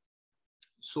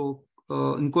సో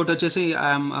ఇంకోటి వచ్చేసి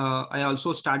I also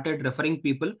started referring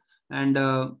people and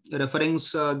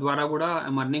రెఫరింగ్స్ ద్వారా కూడా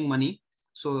I'm earning money.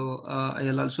 So I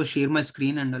will also share my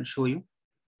screen and I'll show you.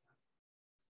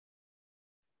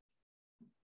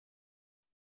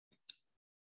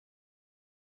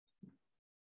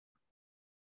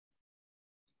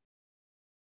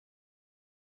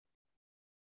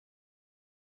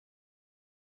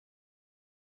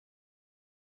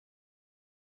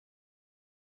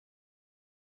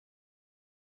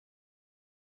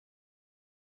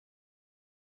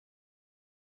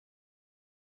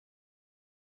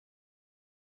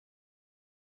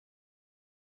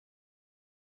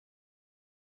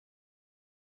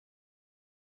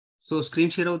 So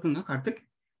screen share అవుతుందా Karthik?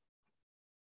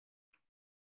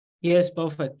 Yes,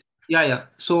 perfect. Yeah.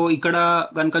 So ఇక్కడ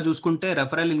కనుక చూసుకుంటే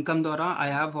రెఫరల్ ఇన్కమ్ ద్వారా I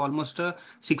have almost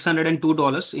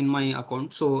 $602 in my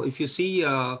account. So if you see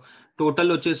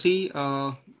total వచ్చేసి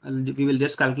we will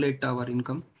just calculate hour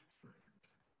income.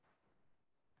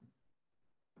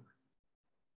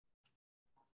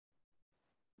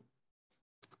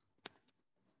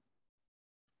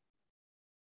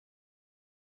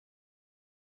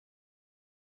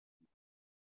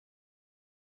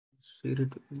 share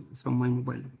it from my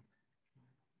mobile.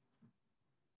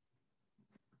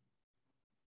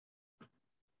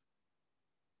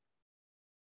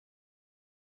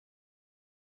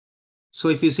 So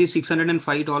if you see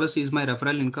 $605 is my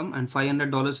referral income and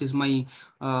 $500 is my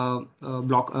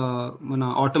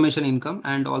automation income,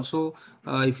 and also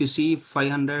if you see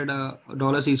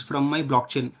 $500 is from my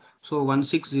blockchain. So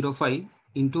 1605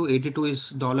 into 82 is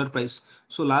dollar price.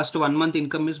 So last 1 month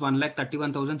income is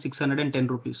 1,31,610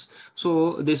 rupees. So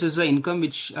this is the income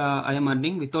which I am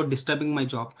earning without disturbing my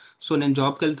job. So నేను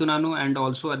job కి వెళ్తున్నాను, and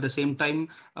also at the same time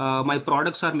my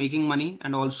products are making money,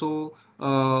 and also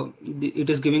it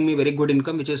is giving me very good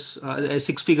income, which is a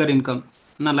 6-figure income.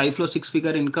 నా లైఫ్లో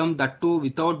 6-figure income, that too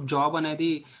without job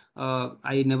అనేది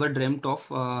I never dreamt of.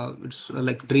 It's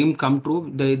like dream come true.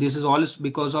 This is all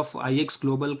because of IX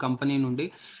Global company నుండి.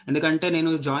 ఎందుకంటే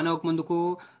నేను join అవ్వకముందుకు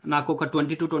నాకు ఒక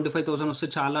 20,000 to 25,000 వస్తే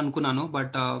చాలా అనుకున్నాను,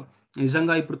 బట్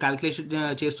నిజంగా ఇప్పుడు క్యాల్కులేషన్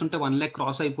చేస్తుంటే 1 lakh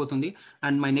క్రాస్ అయిపోతుంది.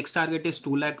 And my next target is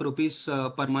 2 lakh rupees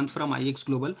per month from IX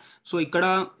global. So ఇక్కడ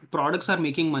products are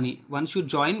making money. Once you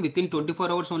join with in 24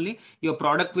 hours only your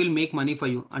product will make money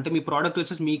for you. అంటే మీ product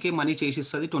వచ్చేసి మీకే money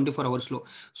చేసిస్తుంది 24 hours.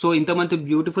 So ఇంతమంది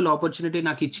beautiful opportunity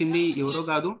నాకు ఇచ్చింది ఎవరో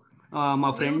కాదు,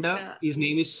 మా friend. His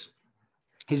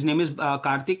name is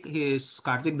Karthik. He is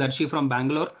Karthik Darshi from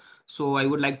Bangalore. So I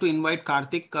would like to invite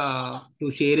Karthik to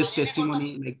share his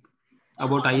testimony, like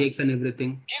about IX and everything.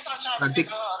 Karthik.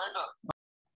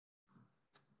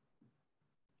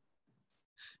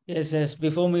 Yes.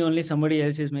 Before me, only somebody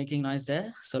else is making noise there.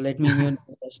 So let me mute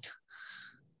first.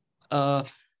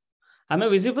 Am I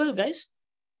visible, guys?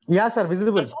 Yeah, sir,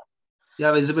 visible.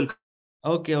 Yeah, visible.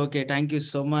 Okay. Thank you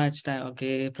so much.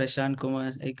 Okay, Prashant, Kumar,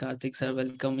 hey, Karthik sir,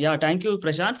 welcome. Yeah, thank you,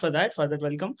 Prashant, for that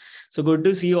welcome. So good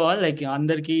to see you all. Like,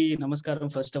 andarki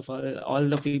namaskaram. First of all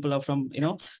the people are from,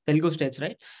 Telugu states,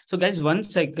 right? So guys, one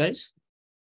sec, guys.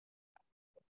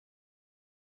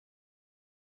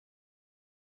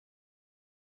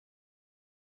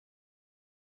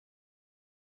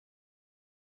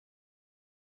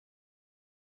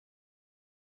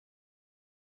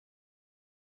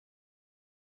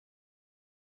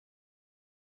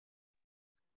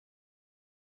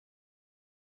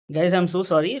 Guys, I'm so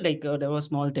sorry. Like, there was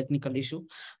small technical issue.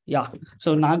 Yeah. So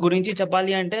na gurinchi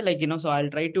chepali ante, like, so I'll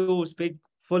try to speak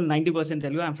full 90%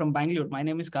 Telugu. I'm from Bangalore. My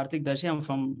name is Karthik Darshi. I'm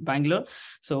from Bangalore.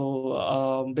 So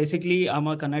basically, I'm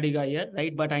a Kannadiga here,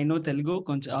 right? But I know Telugu.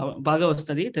 Baga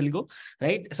vastadi Telugu,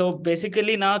 right? So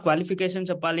basically, na qualification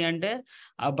chepali ante,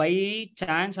 by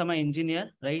chance, I'm an engineer,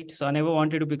 right? So I never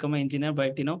wanted to become an engineer,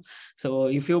 but so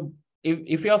if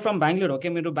you are from Bangalore, okay,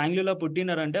 మీరు బెంగళూరులో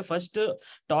పుట్టినారంటే first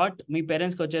thought మీ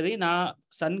పేరెంట్స్కి వచ్చేది నా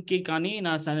సన్కి కానీ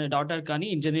నా sun daughter కానీ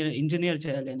engineer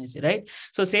చేయాలి అనేసి, right?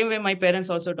 So same way my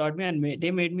parents also taught me and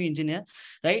they made me engineer,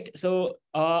 right? So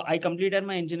I completed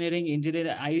my engineer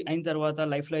అయిన తర్వాత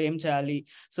లైఫ్లో ఏం చేయాలి?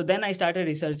 So then I started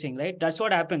researching, right? That's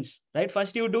what happens, right?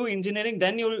 First you do engineering,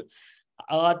 then you'll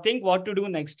think what to do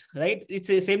next, right? It's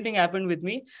the same thing happened with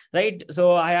me, right? So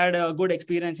I had a good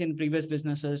experience in previous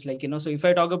businesses, like, so if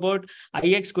I talk about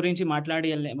IX gurinchi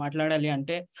మాట్లాడాలి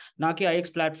అంటే నాకు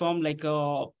IX platform like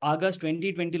August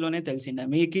 2020 లోనే తెలిసిండే.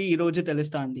 మీకు ఈ రోజు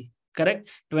తెలుస్తుంది, correct?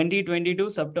 2022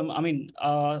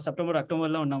 September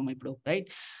అక్టోబర్లో ఉన్నాము ఇప్పుడు, రైట్?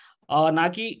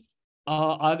 నాకు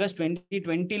ఆగస్ట్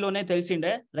 2020 లోనే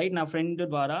తెలిసిండే, రైట్? నా ఫ్రెండ్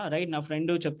ద్వారా, రైట్? నా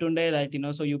ఫ్రెండ్ చెప్తుండే, right,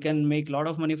 so you can make lot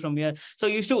of money from here.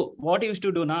 So what use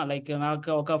to do నా, లైక్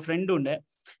నాకు ఒక ఫ్రెండ్ ఉండే,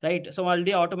 రైట్? సో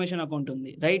వాళ్ళది ఆటోమేషన్ అకౌంట్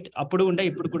ఉంది, రైట్? అప్పుడు ఉండే,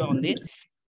 ఇప్పుడు కూడా ఉంది.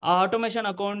 ఆ ఆటోమేషన్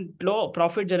అకౌంట్ లో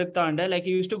ప్రాఫిట్ జరుగుతా ఉండే. Like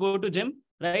use to go to gym,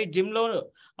 right? Gym లో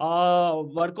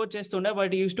వర్కౌట్ చేస్తుండే,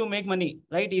 but use to make money,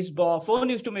 right? His phone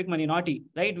use to make money, not ఈ,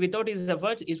 right? Without his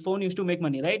efforts his phone use to make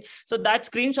money, right? So that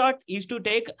screen shot use to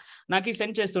take, నాకు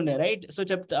send చేస్తుండే, right? So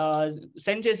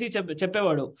send చేసి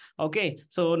చెప్పేవాడు, okay,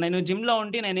 so నేను gym లో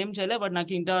ఉంటే నేను ఏం చేయలే, బట్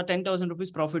నాకు ఇంత 10,000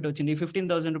 rupees ప్రాఫిట్ వచ్చింది,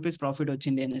 15,000 rupees ప్రాఫిట్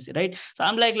వచ్చింది అనేసి, రైట్? సో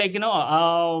ఐమ్ లైక్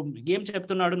ఏం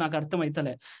చెప్తున్నాడు నాకు అర్థం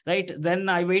అవుతలే, right? Then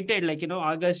I weighted, like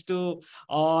August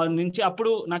నుంచి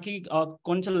అప్పుడు నాకు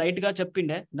కొంచెం లైట్ గా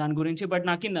చెప్పిండే దాని గురించి, బట్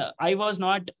నాకు I was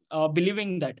not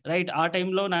believing that, right? ఆ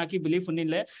టైంలో నాకు బిలీఫ్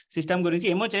ఉన్నిలే సిస్టమ్ గురించి,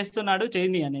 ఏమో చేస్తున్నాడు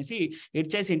చేయండి అనేసి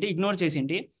ఇచ్చేసింటి, ignore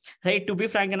చేసింటి, right? To be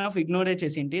frank enough ఇగ్నోరే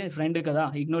చేసింటి, friend కదా,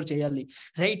 ఇగ్నోర్ చేయాలి,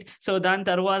 రైట్? సో దాని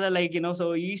తర్వాత లైక్ సో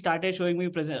ఈ started showing me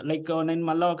present, like నేను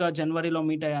మళ్ళీ ఒక జనవరిలో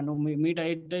మీట్ అయ్యాను. మీట్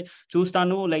అయితే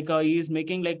చూస్తాను, like is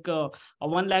making like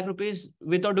 1 lakh rupees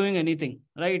without doing anything,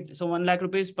 right? So 1 lakh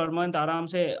rupees per month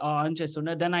ఆరామ్సే earn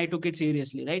చేస్తుండే. Then I took it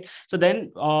seriously, right? So then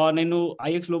నేను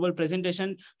IX Global presentation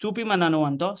చూపిమన్నాను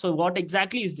అంతా. So what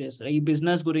exactly is this, ఈ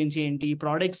business గురించి ఏంటి,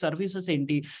 product services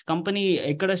ఏంటి, company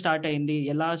ఎక్కడ start అయింది,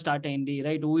 ఎలా స్టార్ట్ అయింది,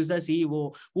 right, who is the CEO,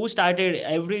 who started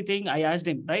everything. I asked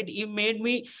him, right?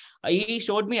 He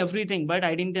showed me everything, but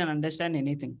I didn't understand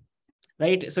anything,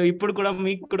 right. So ఇప్పుడు కూడా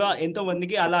మీకు కూడా ఎంతో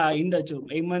మందికి అలా అయిండొచ్చు.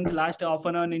 Hemant last half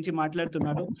an hour నుంచి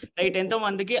మాట్లాడుతున్నాడు, రైట్. ఎంతో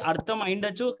మందికి అర్థం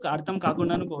అయిండొచ్చు, అర్థం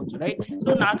కాకుండాను పోవచ్చు, రైట్.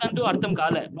 సో నాకంటూ అర్థం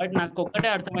కాలే, బట్ నాకు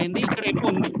ఒక్కటే అర్థమైంది, ఇక్కడ ఏమో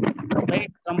ఉంది,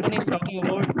 right. Company talking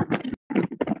about,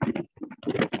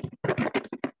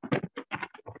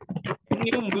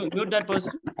 you mute that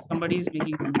person, somebody is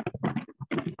making fun.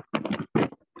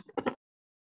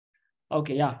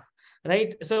 Okay, yeah,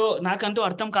 right. So నాకంటూ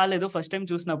అర్థం కాలేదు ఫస్ట్ టైం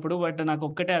చూసినప్పుడు, బట్ నాకు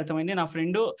ఒక్కటే అర్థమైంది, నా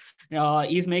friend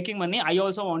is making money, I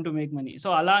also want to make money. So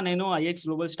అలా నేను ఐఎక్స్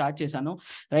గ్లోబల్ స్టార్ట్ చేశాను,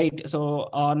 రైట్. సో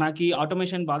నాకు ఈ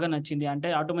ఆటోమేషన్ బాగా నచ్చింది.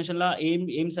 అంటే ఆటోమేషన్లో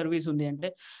ఏం సర్వీస్ ఉంది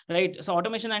అంటే, రైట్. సో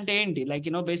ఆటోమేషన్ అంటే ఏంటి,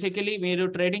 లైక్ బేసికలీ మీరు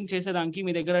ట్రేడింగ్ చేసేదానికి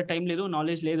మీ దగ్గర టైం లేదు,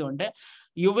 నాలెడ్జ్ లేదు అంటే,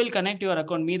 you will connect your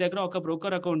account. మీ దగ్గర ఒక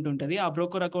బ్రోకర్ అకౌంట్ ఉంటుంది, ఆ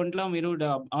బ్రోకర్ అకౌంట్లో మీరు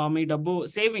మీ డబ్బు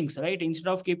savings, right, instead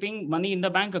of keeping money in the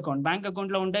bank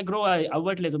అకౌంట్లో ఉంటే గ్రో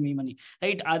అవ్వట్లేదు మీ మనీ,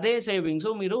 రైట్. అదే సేవింగ్స్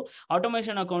మీరు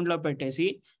ఆటోమేషన్ అకౌంట్లో పెట్టేసి,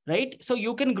 right, so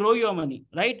you can grow your money,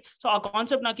 right. So ఆ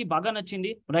కాన్సెప్ట్ నాకు బాగా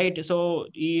నచ్చింది, రైట్. సో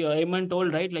ఈ ఏమని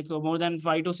told, right, like more than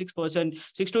 5 to 6%,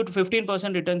 6 to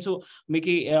 15% returns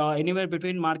మీకు ఎనీవేర్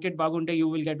బిట్వీన్. మార్కెట్ బాగుంటే you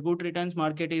will get good returns,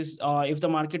 market is if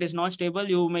the market is not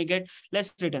stable you may get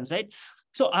less returns, right.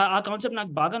 So ఆ concept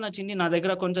నాకు బాగా నచ్చింది. నా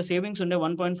దగ్గర కొంచెం savings ఉండే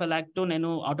 1.5 lakh తో నేను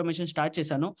ఆటోమేషన్ స్టార్ట్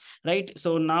చేశాను, right.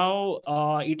 So now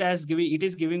it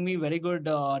is giving me very good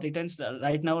returns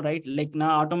right now, right. Like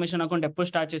నా ఆటోమేషన్ అకౌంట్ ఎప్పుడు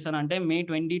స్టార్ట్ చేశాను అంటే May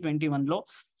 2021లో,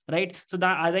 రైట్. సో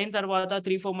అదైన తర్వాత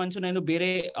 3-4 months నేను వేరే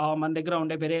మన దగ్గర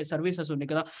ఉండే వేరే సర్వీసెస్ ఉంది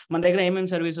కదా, మన దగ్గర ఏమేమి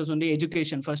సర్వీసెస్ ఉంది,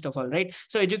 education first of all, right.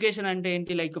 So education అంటే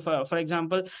ఏంటి, లైక్ ఫర్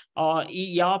ఎగ్జాంపుల్ ఈ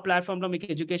ప్లాట్ఫామ్ లో మీకు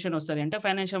ఎడ్యుకేషన్ వస్తుంది అంటే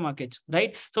ఫైనాన్షియల్ మార్కెట్స్,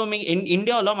 రైట్. సో మీ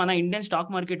ఇండియాలో మన ఇండియన్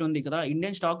స్టాక్ మార్కెట్ ఉంది కదా,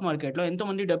 ఇండియన్ స్టాక్ మార్కెట్ లో ఎంతో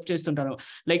మంది డెప్ చేస్తుంటారు,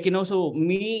 లైక్ సో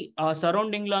మీ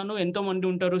సరౌండింగ్ లోను ఎంతో మంది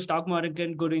ఉంటారు స్టాక్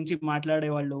మార్కెట్ గురించి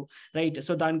మాట్లాడే వాళ్ళు, రైట్.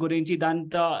 సో దాని గురించి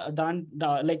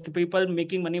like people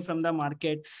making money from the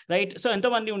market, right. So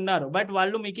ఎంతో మంది ఉన్నారు, బట్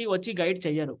వాళ్ళు మీకు వచ్చి గైడ్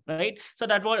చెయ్యరు, right. So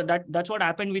that's what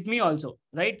happened with me also,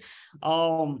 right.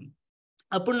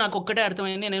 అప్పుడు నాకు ఒక్కటే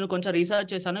అర్థమైంది, నేను కొంచెం రీసెర్చ్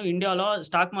చేశాను. ఇండియాలో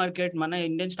స్టాక్ మార్కెట్, మన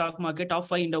Indian stock market top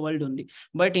 5 in the world ఉంది,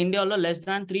 బట్ ఇండియాలో less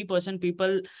than 3%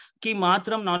 పీపుల్ కి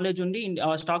మాత్రం నాలెడ్జ్ ఉంది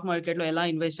స్టాక్ మార్కెట్ లో ఎలా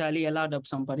ఇన్వెస్ట్ చేయాలి, ఎలా డబ్బు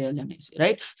సంపాదించాలి అనేసి,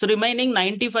 రైట్. సో రిమైనింగ్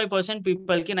 95%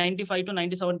 పీపుల్ కి, 95 to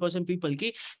 97% పీపుల్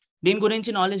కి దీని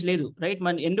గురించి నాలెడ్జ్ లేదు, రైట్.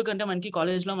 ఎందుకంటే మనకి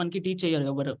కాలేజ్లో మనకి టీచ్ చేయరు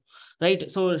ఎవరు, రైట్.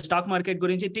 సో స్టాక్ మార్కెట్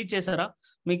గురించి టీచ్ చేశారా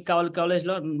మీకు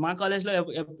కాలేజ్లో? మా కాలేజ్లో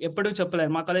ఎప్పుడూ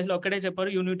చెప్పలేరు. మా కాలేజ్లో ఒక్కడే చెప్పారు,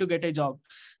 you need to get a job,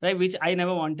 right, which I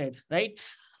never wanted, right.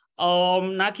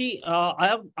 నాకు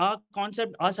ఆ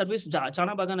కాన్సెప్ట్, ఆ సర్వీస్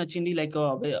చాలా బాగా నచ్చింది, లైక్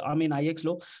ఐ మీన్ ఐఎక్స్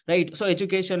లో, రైట్. సో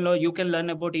ఎడ్యుకేషన్ లో you can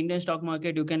learn about Indian stock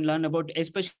market, you can learn about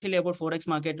especially about forex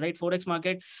market, right. Forex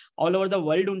market all over the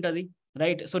world ఉంటుంది,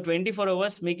 right. So 24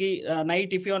 hours make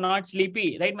night if you're not sleepy,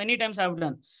 right. Many times I've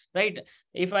done, right.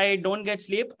 If I don't get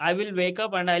sleep, I will wake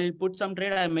up and I'll put some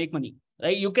trade, I'll make money,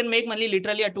 right. You can make money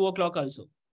literally at 2 o'clock also,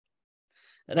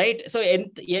 right. So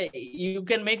you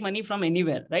can make money from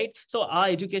anywhere, right. So ఆ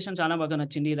education చాలా బాగా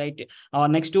నచ్చింది, right.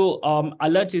 Next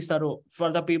alerts ఇస్తారు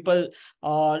for the people,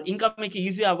 ఇంకా మీకు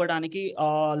easy అవ్వడానికి,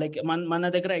 like మన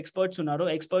దగ్గర ఎక్స్పర్ట్స్ ఉన్నారు,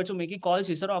 ఎక్స్పర్ట్స్ మీకు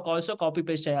కాల్స్ ఇస్తారు, ఆ కాల్స్ కాపీ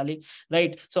పేస్ట్ చేయాలి,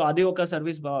 రైట్. సో అది ఒక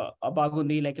సర్వీస్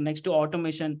బాగుంది, like next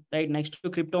automation, right. Next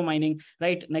crypto mining,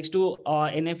 right. Next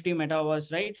NFT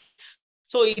metaverse, right.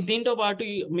 So దీంతో పాటు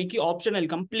మీకు optional,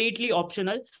 completely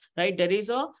optional, right. There is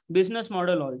a business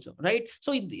model also, right. So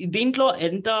దీంట్లో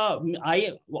ఎంత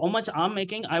how much I'm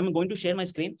making, I'm going to share my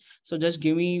screen. So just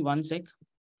give me 1 sec.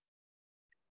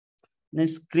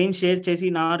 నేను screen share చేసి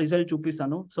నా result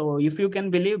చూపిస్తాను. So if you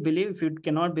can believe, if you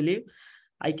cannot believe,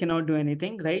 I cannot do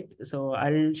anything, right. So I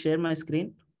will share my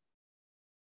screen.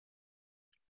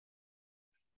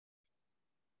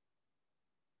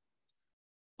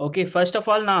 Okay, first of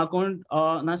all నా account,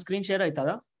 నా screen share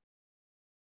అవుతుందా?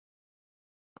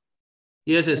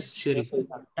 Yes, sure.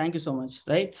 Thank you so much,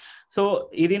 right. So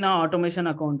ఇది నా automation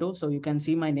account. So you can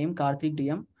see my name Karthik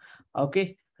DM, okay,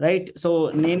 right. So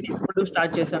నేను ఎప్పుడు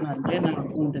start చేశాను అంటే, నా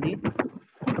అకౌంట్ని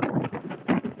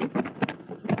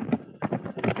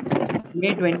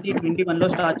May 2021లో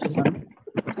స్టార్ట్ చేశాను.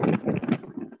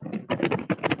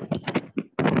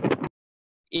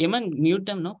 ఏమన్ mute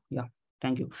time no, yeah.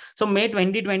 Thank you. So మే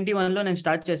 2021లో నేను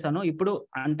స్టార్ట్ చేశాను. ఇప్పుడు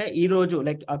అంటే ఈ రోజు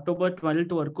లైక్ అక్టోబర్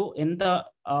 12th వరకు ఎంత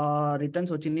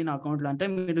రిటర్న్స్ వచ్చింది నా అకౌంట్లో అంటే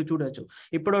మీరు చూడొచ్చు.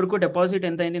 ఇప్పటి వరకు డిపాజిట్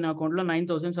ఎంత అయింది నా అకౌంట్లో?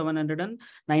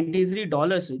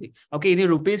 $9,793 ఇది. ఓకే, ఇది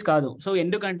రూపీస్ కాదు. సో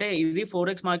ఎందుకంటే ఇది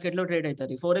ఫోరెక్స్ మార్కెట్లో ట్రేడ్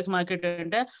అవుతుంది. ఫోరెక్స్ మార్కెట్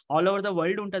అంటే ఆల్ ఓవర్ ద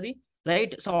వరల్డ్ ఉంటుంది,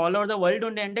 right? So all over the world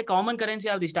ఉండే అంటే common currency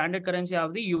of the standard currency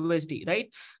of the USD, right?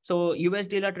 So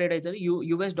USD law trade అవుతుంది,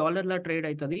 US డాలర్ లా trade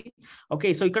అవుతుంది. Okay,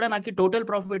 so ఇక్కడ నాకు total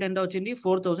profit ఎంత వచ్చింది?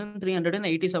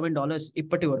 $4,387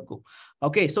 ఇప్పటి వరకు.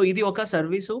 ఓకే, సో ఇది ఒక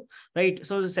service, right?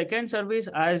 So second service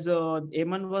as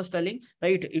Hemant was telling,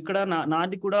 right? ఇక్కడ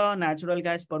నాది కూడా న్యాచురల్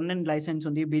గ్యాస్ పర్మనెంట్ లైసెన్స్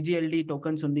ఉంది, BGLD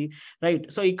టోకన్స్ ఉంది, రైట్?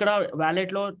 సో ఇక్కడ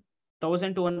వ్యాలెట్ లో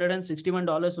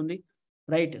 $1,261 ఉంది,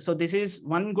 right? So this is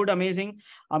one good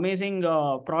amazing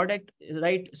product,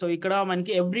 right? So ఇక్కడ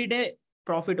మనకి ఎవ్రీడే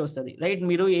ప్రాఫిట్ వస్తుంది, రైట్?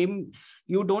 మీరు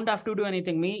you don't have to do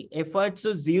anything. Me efforts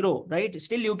zero, right?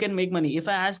 Still you can make money. If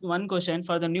I ask one question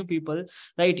for the new people,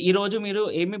 right? ఈ రోజు మీరు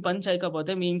ఏమి పని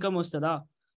చేయకపోతే మీ ఇన్కమ్ వస్తుందా,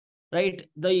 right?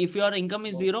 If your income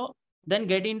is zero, then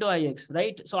get into IX,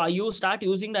 right? So you start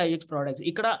using the IX products.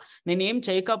 ఇక్కడ నేను ఏం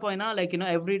చేయకపోయినా లైక్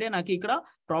ఎవ్రీడే నాకు ఇక్కడ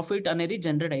ప్రాఫిట్ అనేది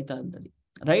జనరేట్ అవుతుంది,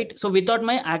 right? So without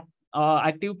my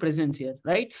active presence here,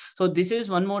 right? So this is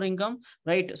one more income,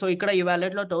 right? So ikkada ee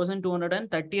wallet lo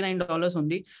 $1,239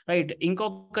 undi, right?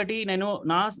 Inkokati nenu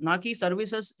naki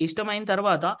services ishtamain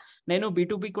tarvata nenu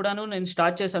B2B kudanu nenu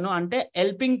start chesanu ante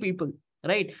helping people,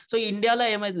 right? So India la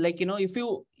em like if you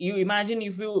imagine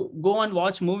if you go and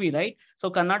watch movie, right? So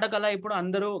Karnataka la ippudu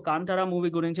andaru Kantara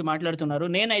movie gurinchi maatladutunnaru.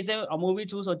 Nenaithe aa movie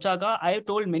choose vachaka I have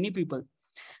told many people,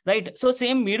 right? So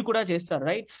same మీరు కూడా చేస్తారు,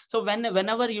 right? So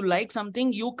whenever you like something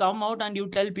you come out and you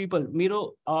tell people. మీరు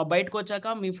బయటకు వచ్చాక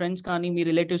మీ friends కానీ మీ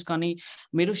relatives కానీ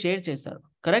మీరు share చేస్తారు,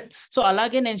 కరెక్ట్? సో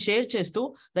అలాగే నేను షేర్ చేస్తూ,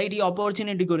 రైట్, ఈ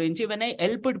ఆపర్చునిటీ గురించి when I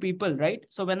helped people, right?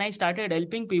 So when I started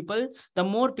helping people, the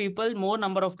more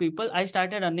number of people I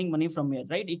started earning money from here,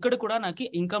 right? ఇక్కడ కూడా నాకు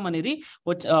ఇన్కమ్ అనేది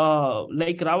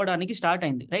లైక్ రావడానికి స్టార్ట్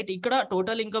అయింది, రైట్? ఇక్కడ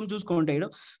టోటల్ ఇన్కమ్ చూసుకుంటే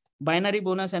బైనరీ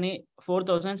బోనస్ అని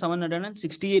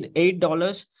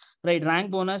 $4,768, right? Rank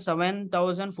bonus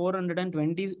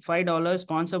 $7,425,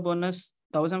 sponsor bonus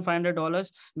 $1,500,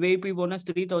 VIP bonus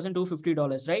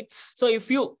 $3,250, right? So if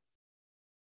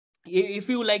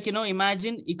you like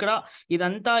imagine ఇక్కడ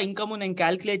ఇదంతా ఇన్కమ్ నేను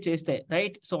క్యాల్కులేట్ చేస్తే,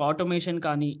 రైట్? సో ఆటోమేషన్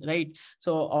కానీ, రైట్?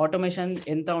 సో ఆటోమేషన్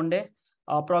ఎంత ఉండే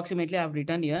approximately I have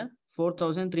return here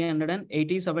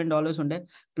 $4,387 ఉండే,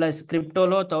 ప్లస్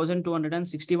క్రిప్టోలో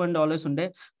 $1,261 ఉండే,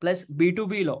 ప్లస్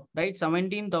B2Bలో, రైట్,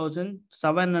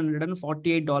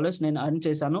 $17,748 నేను అర్న్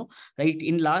చేశాను, right,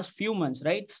 in last few months,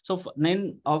 right? So నేను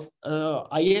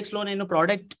IXలో నేను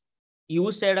ప్రోడక్ట్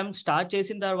యూజ్ చేయడం స్టార్ట్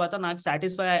చేసిన తర్వాత నాకు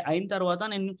సాటిస్ఫై అయిన తర్వాత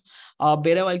నేను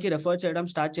వేరే వాళ్ళకి రెఫర్ చేయడం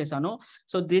స్టార్ట్ చేశాను.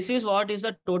 So this is what is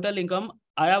the total income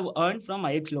I have earn from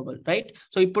IX global, right?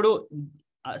 So ఇప్పుడు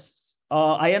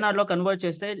INR లో కన్వర్ట్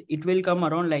చేస్తే it will come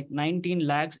around like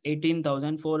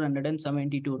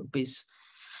 19,18,472 rupees,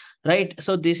 right?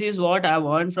 So this is what I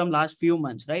earn from last few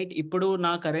months, right? ఇప్పుడు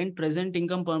నా current present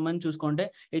income per month చూసుకుంటే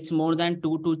it's more than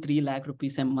 2 to 3 lakh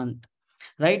rupees a month,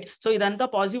 right? So ఇదంతా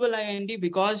possible అయ్యింది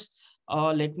because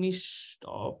let me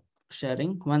stop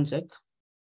sharing one sec.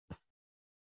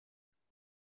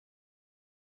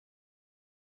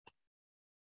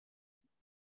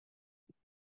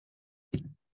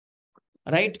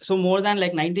 Right, so more than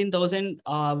like 19,000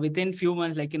 within few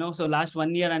months, like so last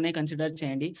 1 year ane consider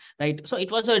cheyandi, right? So it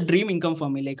was a dream income for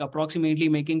me, like approximately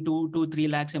making 2 to 3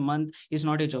 lakhs a month is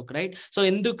not a joke, right? So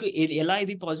enduku ela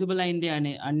idi possible ayindi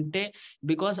ante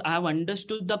because I have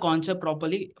understood the concept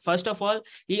properly. First of all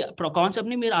ee concept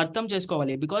ni meer artham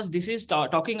chesukovali because this is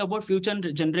talking about future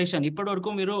generation. Ippadi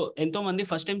varaku meeru ento mandi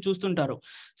first time chustuntaru,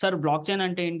 sir blockchain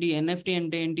ante enti, NFT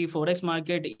ante enti, forex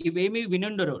market ivemi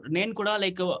vinundaru. Nenu kuda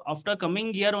like after coming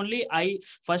year only I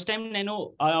first time నేను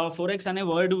forex అనే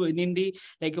word వినింది,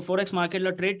 like forex market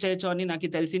లో trade చేయొచ్చు అని నాకు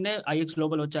తెలిసిందే IX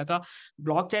global వచ్చాక.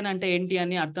 Block chain అంటే ఏంటి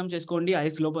అని అర్థం చేసుకోండి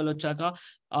IX గ్లోబల్ వచ్చాక.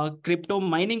 క్రిప్టో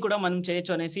మైనింగ్ కూడా మనం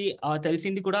చేయొచ్చు అనేసి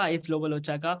తెలిసింది కూడా IX గ్లోబల్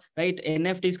వచ్చాక, రైట్?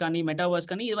 NFTs కానీ మెటావర్స్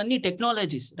కానీ ఇవన్నీ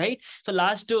technologies, right? So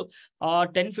last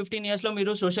 10-15 years లో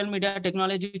మీరు సోషల్ మీడియా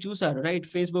టెక్నాలజీ చూసారు, రైట్?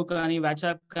 ఫేస్బుక్ కానీ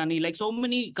వాట్సాప్ కానీ like so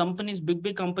many companies,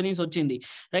 big companies వచ్చింది,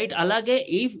 రైట్? అలాగే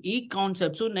ఈ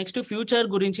కాన్సెప్ట్స్ నెక్స్ట్ ఫ్యూచర్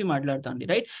గురించి మాట్లాడుతుంది,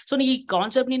 రైట్? సో ఈ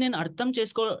కాన్సెప్ట్ ని నేను అర్థం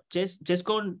చేసుకో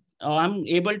I'm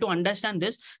able to understand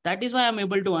this, that is why I'm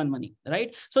able to earn money, right?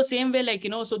 So same way like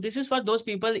so this is for those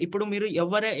people. Ippudu meeru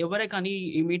evare kani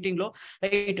ee meeting lo,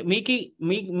 right,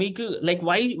 meeku like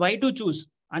why to choose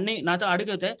ani nato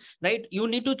adigute, right? You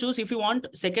need to choose if you want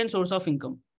second source of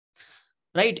income,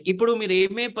 right. ఇప్పుడు మీరు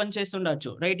ఏమే పని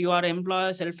చేస్తుండొచ్చు, right? You are employee,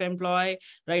 self employee,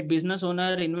 right? Business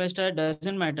owner, investor,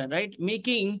 doesn't matter, right?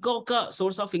 మీకు ఇంకొక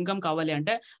source of income కావాలి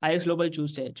అంటే is global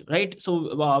చూస్ చేయొచ్చు, right? So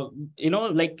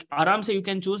like ఆరామ్సే you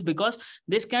can choose, because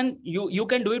this can you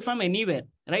can do it from anywhere,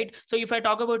 right? So if I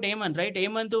talk about Hemant, right?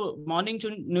 Hemant morning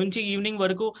నుంచి evening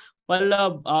వరకు వాళ్ళ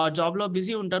job లో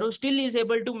busy ఉంటారు, still is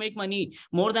able to make money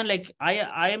more than, like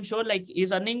I'm sure, like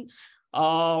is earning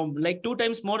like 2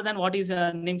 times more than what is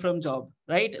earning from job,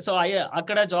 right? So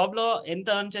అక్కడ job లో ఎంత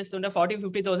earn చేస్తుంటే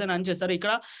 40,000-50,000 earn చేస్తారు,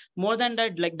 ఇక్కడ more than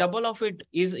that, like double of it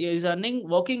is earning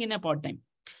working in a part time,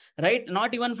 right? Not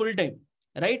even full time,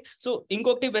 right? So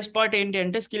ఇంకొకటి best part ఏంటి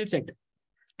అంటే skill set,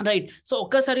 right? So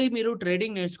ఒక్కసారి మీరు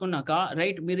ట్రేడింగ్ నేర్చుకున్నాక,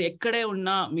 రైట్, మీరు ఎక్కడే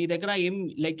ఉన్నా మీ దగ్గర ఏం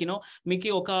లైక్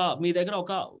మీ దగ్గర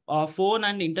ఒక ఫోన్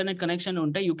అండ్ ఇంటర్నెట్ కనెక్షన్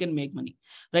ఉంటే you can make money,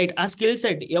 right? ఆ స్కిల్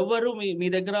సెట్ ఎవరు మీ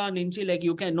దగ్గర నుంచి like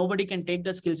nobody can take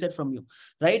the skill set from you,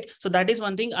 right? So that is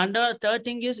one thing. And the third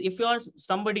thing is, if you are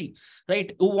somebody,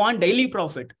 right, who want daily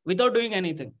profit without doing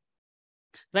anything,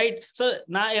 right? So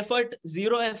na effort,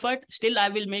 zero effort, still I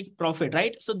will make profit,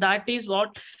 right? So that is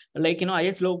what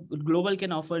IX Global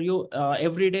can offer you.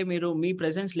 Every day మీరు మీ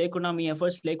presence లేకుండా, మీ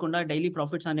efforts లేకుండా daily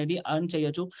profits అనేది earn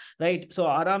చేయొచ్చు, right? So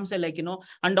ఆరామ్ సే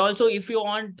and also if you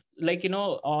want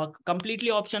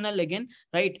completely optional again,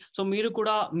 right? So మీరు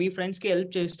కూడా మీ friends కి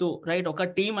help చేస్తూ, right, ఒక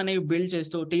టీమ్ అనేది బిల్డ్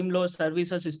చేస్తూ, టీమ్ లో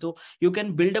సర్వీసెస్ ఇస్తూ you can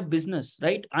build a business,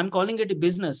 right? I'm calling it a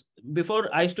business. Before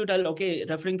I used to tell, okay,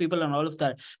 referring people and all of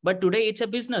that, but today it's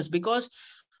a business, because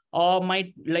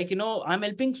I'm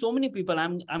helping so many people.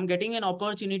 I'm getting an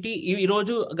opportunity. ఈ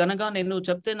రోజు గనక నేను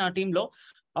చెప్తే నా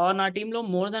టీంలో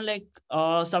more than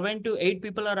 7 to 8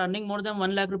 people are earning more than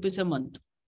 1 lakh rupees a month.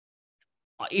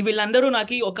 వీళ్ళందరూ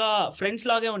నాకు ఒక ఫ్రెండ్స్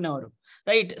లాగే ఉన్నవారు,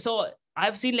 right? So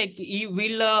I've seen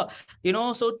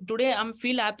so today I'm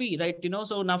feel happy, right?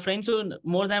 So నా friends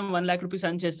more than 1 lakh rupees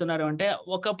earn చేస్తున్నారు అంటే,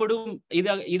 ఒకప్పుడు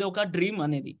ఇది ఒక డ్రీమ్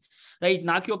అనేది, right?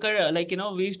 నాకు ఒక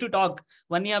we used to talk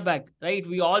 1 year back, right?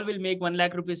 We all will make 1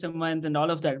 lakh rupees a month and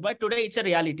all of that, but today it's a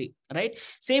reality, right?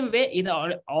 Same way,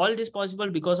 all this possible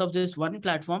because of this one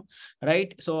platform,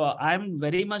 right? So I'm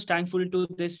very much thankful to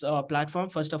this platform,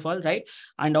 first of all, right?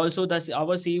 And also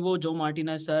our CEO Joe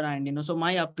Martinez sir, and so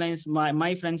my uplines,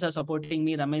 my friends are supporting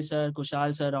me, Ramesh sir, Kushal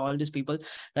sir, all these people,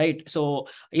 right? So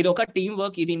ఇది ఒక team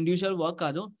work, ఇది individual work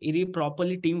కాదు, ఇది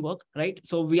properly team work, right?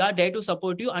 So we are there to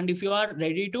support you, and if you are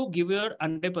ready to give your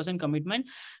 100% commitment,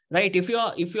 right? If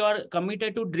you are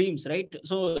committed to dreams, right?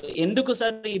 So ఎందుకు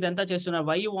sir ఇదంతా చేస్తున్నారు,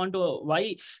 why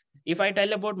if I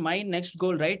tell about my next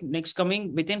goal, right, next coming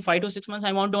within 5 to 6 months,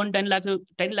 I want to earn 10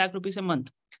 lakh rupees a month,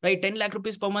 right? 10 lakh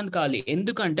rupees per month kali,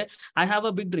 endukante I have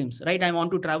a big dreams, right? I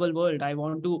want to travel world, I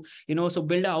want to so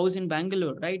build a house in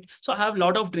Bangalore, right? So I have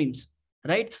lot of dreams,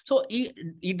 right? So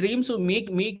e dreams to make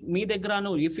me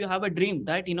degrano, if you have a dream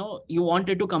that you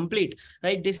wanted to complete,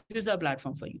 right, this is a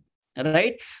platform for you,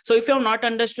 right? So if you have not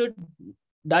understood,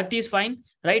 that is fine,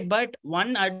 right? But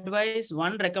one advice,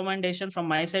 one recommendation from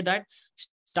my side, that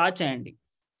start cheyandi,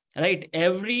 right?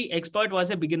 Every expert was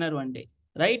a beginner one day,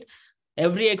 right?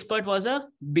 Every expert was a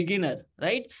beginner,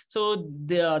 right? So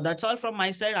that's all from my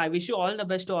side. I wish you all the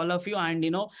best to all of you. And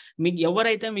మీకు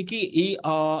ఎవరైతే మీకు ఈ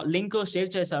link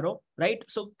share చేశారో, right,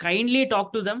 so kindly talk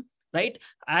to them, right?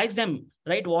 Ask them,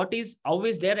 right, how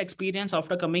is their experience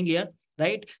after coming here,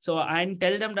 right? So and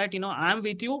tell them that I'm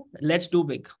with you, let's do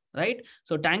big, right?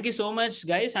 So thank you so much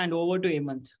guys, and over to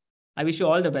Hemanth. I wish you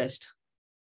all the best.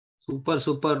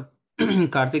 Super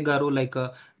Karthik గారు,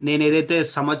 నేను ఏదైతే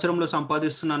సంవత్సరంలో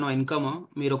సంపాదిస్తున్నానో income,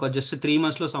 మీరు ఒక just 3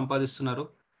 months లో సంపాదిస్తున్నారు.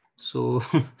 So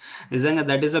నిజంగా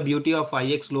that is the beauty of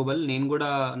IX global. నేను కూడా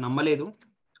నమ్మలేదు,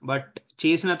 బట్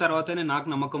చేసిన తర్వాతనే నాకు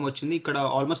నమ్మకం వచ్చింది. ఇక్కడ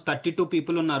ఆల్మోస్ట్ 32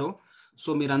 people ఉన్నారు. సో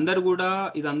మీరందరూ కూడా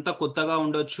ఇదంతా కొత్తగా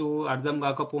ఉండొచ్చు, అర్థం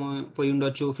కాకపోయి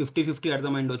ఉండొచ్చు, 50-50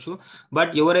 అర్థమై ఉండొచ్చు.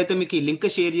 బట్ ఎవరైతే మీకు ఈ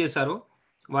లింక్ షేర్ చేశారో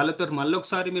వాళ్ళతో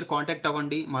మళ్ళొకసారి మీరు కాంటాక్ట్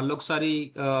అవ్వండి, మళ్ళొకసారి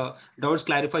డౌట్స్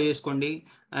క్లారిఫై చేసుకోండి.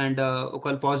 అండ్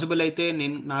ఒకవేళ పాసిబుల్ అయితే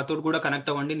నాతో కూడా కనెక్ట్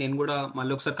అవ్వండి. నేను కూడా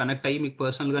మళ్ళొకసారి కనెక్ట్ అయ్యి మీకు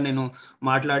పర్సనల్గా నేను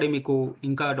మాట్లాడి మీకు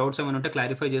ఇంకా డౌట్స్ ఏమైనా ఉంటే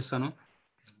క్లారిఫై చేస్తాను.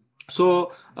 So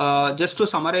just to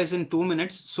summarise in 2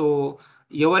 minutes, so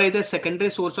ఎవరైతే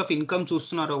సెకండరీ సోర్స్ ఆఫ్ ఇన్కమ్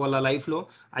చూస్తున్నారో వాళ్ళ లైఫ్లో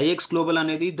ఐఎక్స్ గ్లోబల్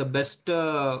అనేది ద బెస్ట్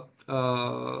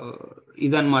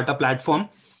ఇదన్నమాట ప్లాట్ఫామ్.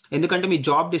 ఎందుకంటే మీ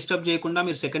జాబ్ డిస్టర్బ్ చేయకుండా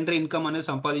మీరు సెకండరీ ఇన్కమ్ అనేది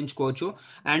సంపాదించుకోవచ్చు.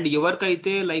 అండ్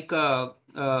ఎవరికైతే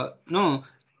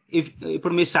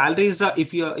ఇప్పుడు మీ salary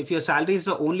if your salary is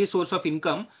the only source of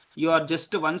income, you are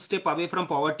just 1 step away from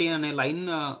poverty అనే లైన్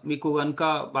మీకు కనుక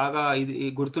బాగా ఇది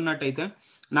గుర్తున్నట్టయితే,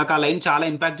 నాకు ఆ లైన్ చాలా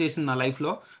ఇంపాక్ట్ చేసింది నా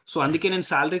లైఫ్లో. సో అందుకే నేను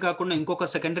శాలరీ కాకుండా ఇంకొక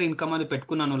సెకండరీ ఇన్కమ్ అది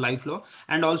పెట్టుకున్నాను లైఫ్లో.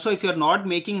 And also if you are not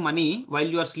making money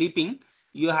while you are sleeping,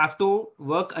 you have to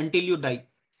work until you die.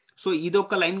 So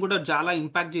ఇదొక లైన్ కూడా చాలా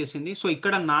ఇంపాక్ట్ చేసింది. సో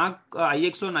ఇక్కడ నాకు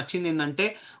ఐఎక్స్లో నచ్చింది ఏంటంటే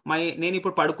నేను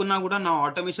ఇప్పుడు పడుకున్నా కూడా నా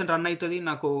ఆటోమేషన్ రన్ అవుతుంది,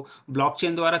 నాకు బ్లాక్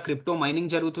చైన్ ద్వారా క్రిప్టో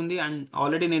మైనింగ్ జరుగుతుంది, అండ్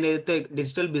ఆల్రెడీ నేను ఏదైతే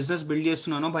డిజిటల్ బిజినెస్ బిల్డ్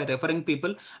చేస్తున్నానో by referring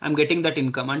people I'm getting that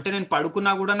income. అంటే నేను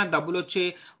పడుకున్నా కూడా నాకు డబ్బులు వచ్చే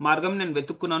మార్గం నేను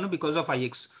వెతుక్కున్నాను బికాస్ ఆఫ్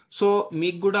ఐఎక్స్. సో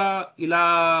మీకు కూడా ఇలా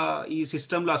ఈ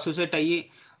సిస్టంలో అసోసియేట్ అయ్యి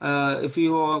if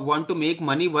you want to make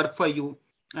money work for you,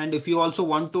 and if you also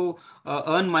want to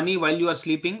earn money while you are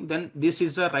sleeping, then this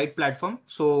is the right platform.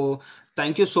 So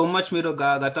thank you so much. మీరు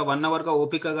గత 1 అవర్గా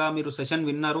ఓపికగా మీరు session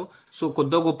విన్నారు. So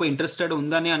కొద్ది గొప్ప interested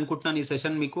ఉందని అనుకుంటున్నాను, ఈ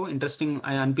సెషన్ మీకు ఇంట్రెస్టింగ్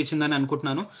అనిపించిందని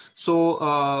అనుకుంటున్నాను. సో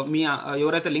మీ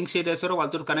ఎవరైతే లింక్ షేర్ చేస్తారో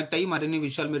వాళ్ళతో కనెక్ట్ అయ్యి మరిన్ని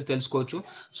విషయాలు మీరు తెలుసుకోవచ్చు.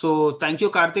 So thank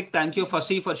you Karthik, thank you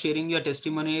Fasi for sharing your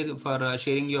testimony, for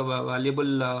sharing your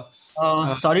valuable.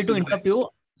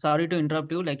 Sorry to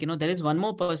interrupt you. Like, there is one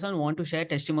more person who want to share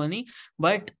testimony,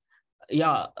 but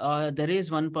yeah, there is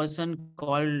one person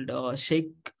called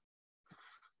Sheikh.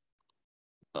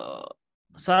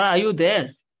 Sir, are you there?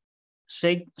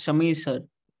 Sheikh Shamir sir.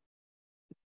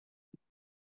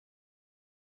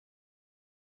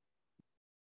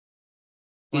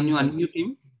 Can you unmute him?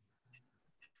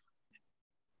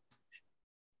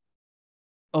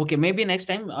 Okay, maybe next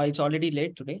time. It's already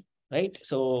late today, right?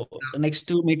 So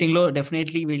next meeting lo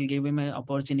definitely we'll give him an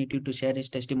opportunity to share his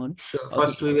testimony. Sure.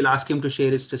 First we will ask him to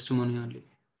share his testimony only.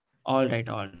 All right.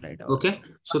 Okay.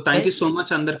 So thank you so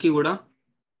much andarki kuda.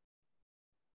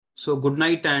 So good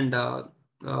night, and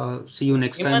see you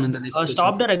next time in the next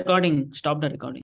stop the recording.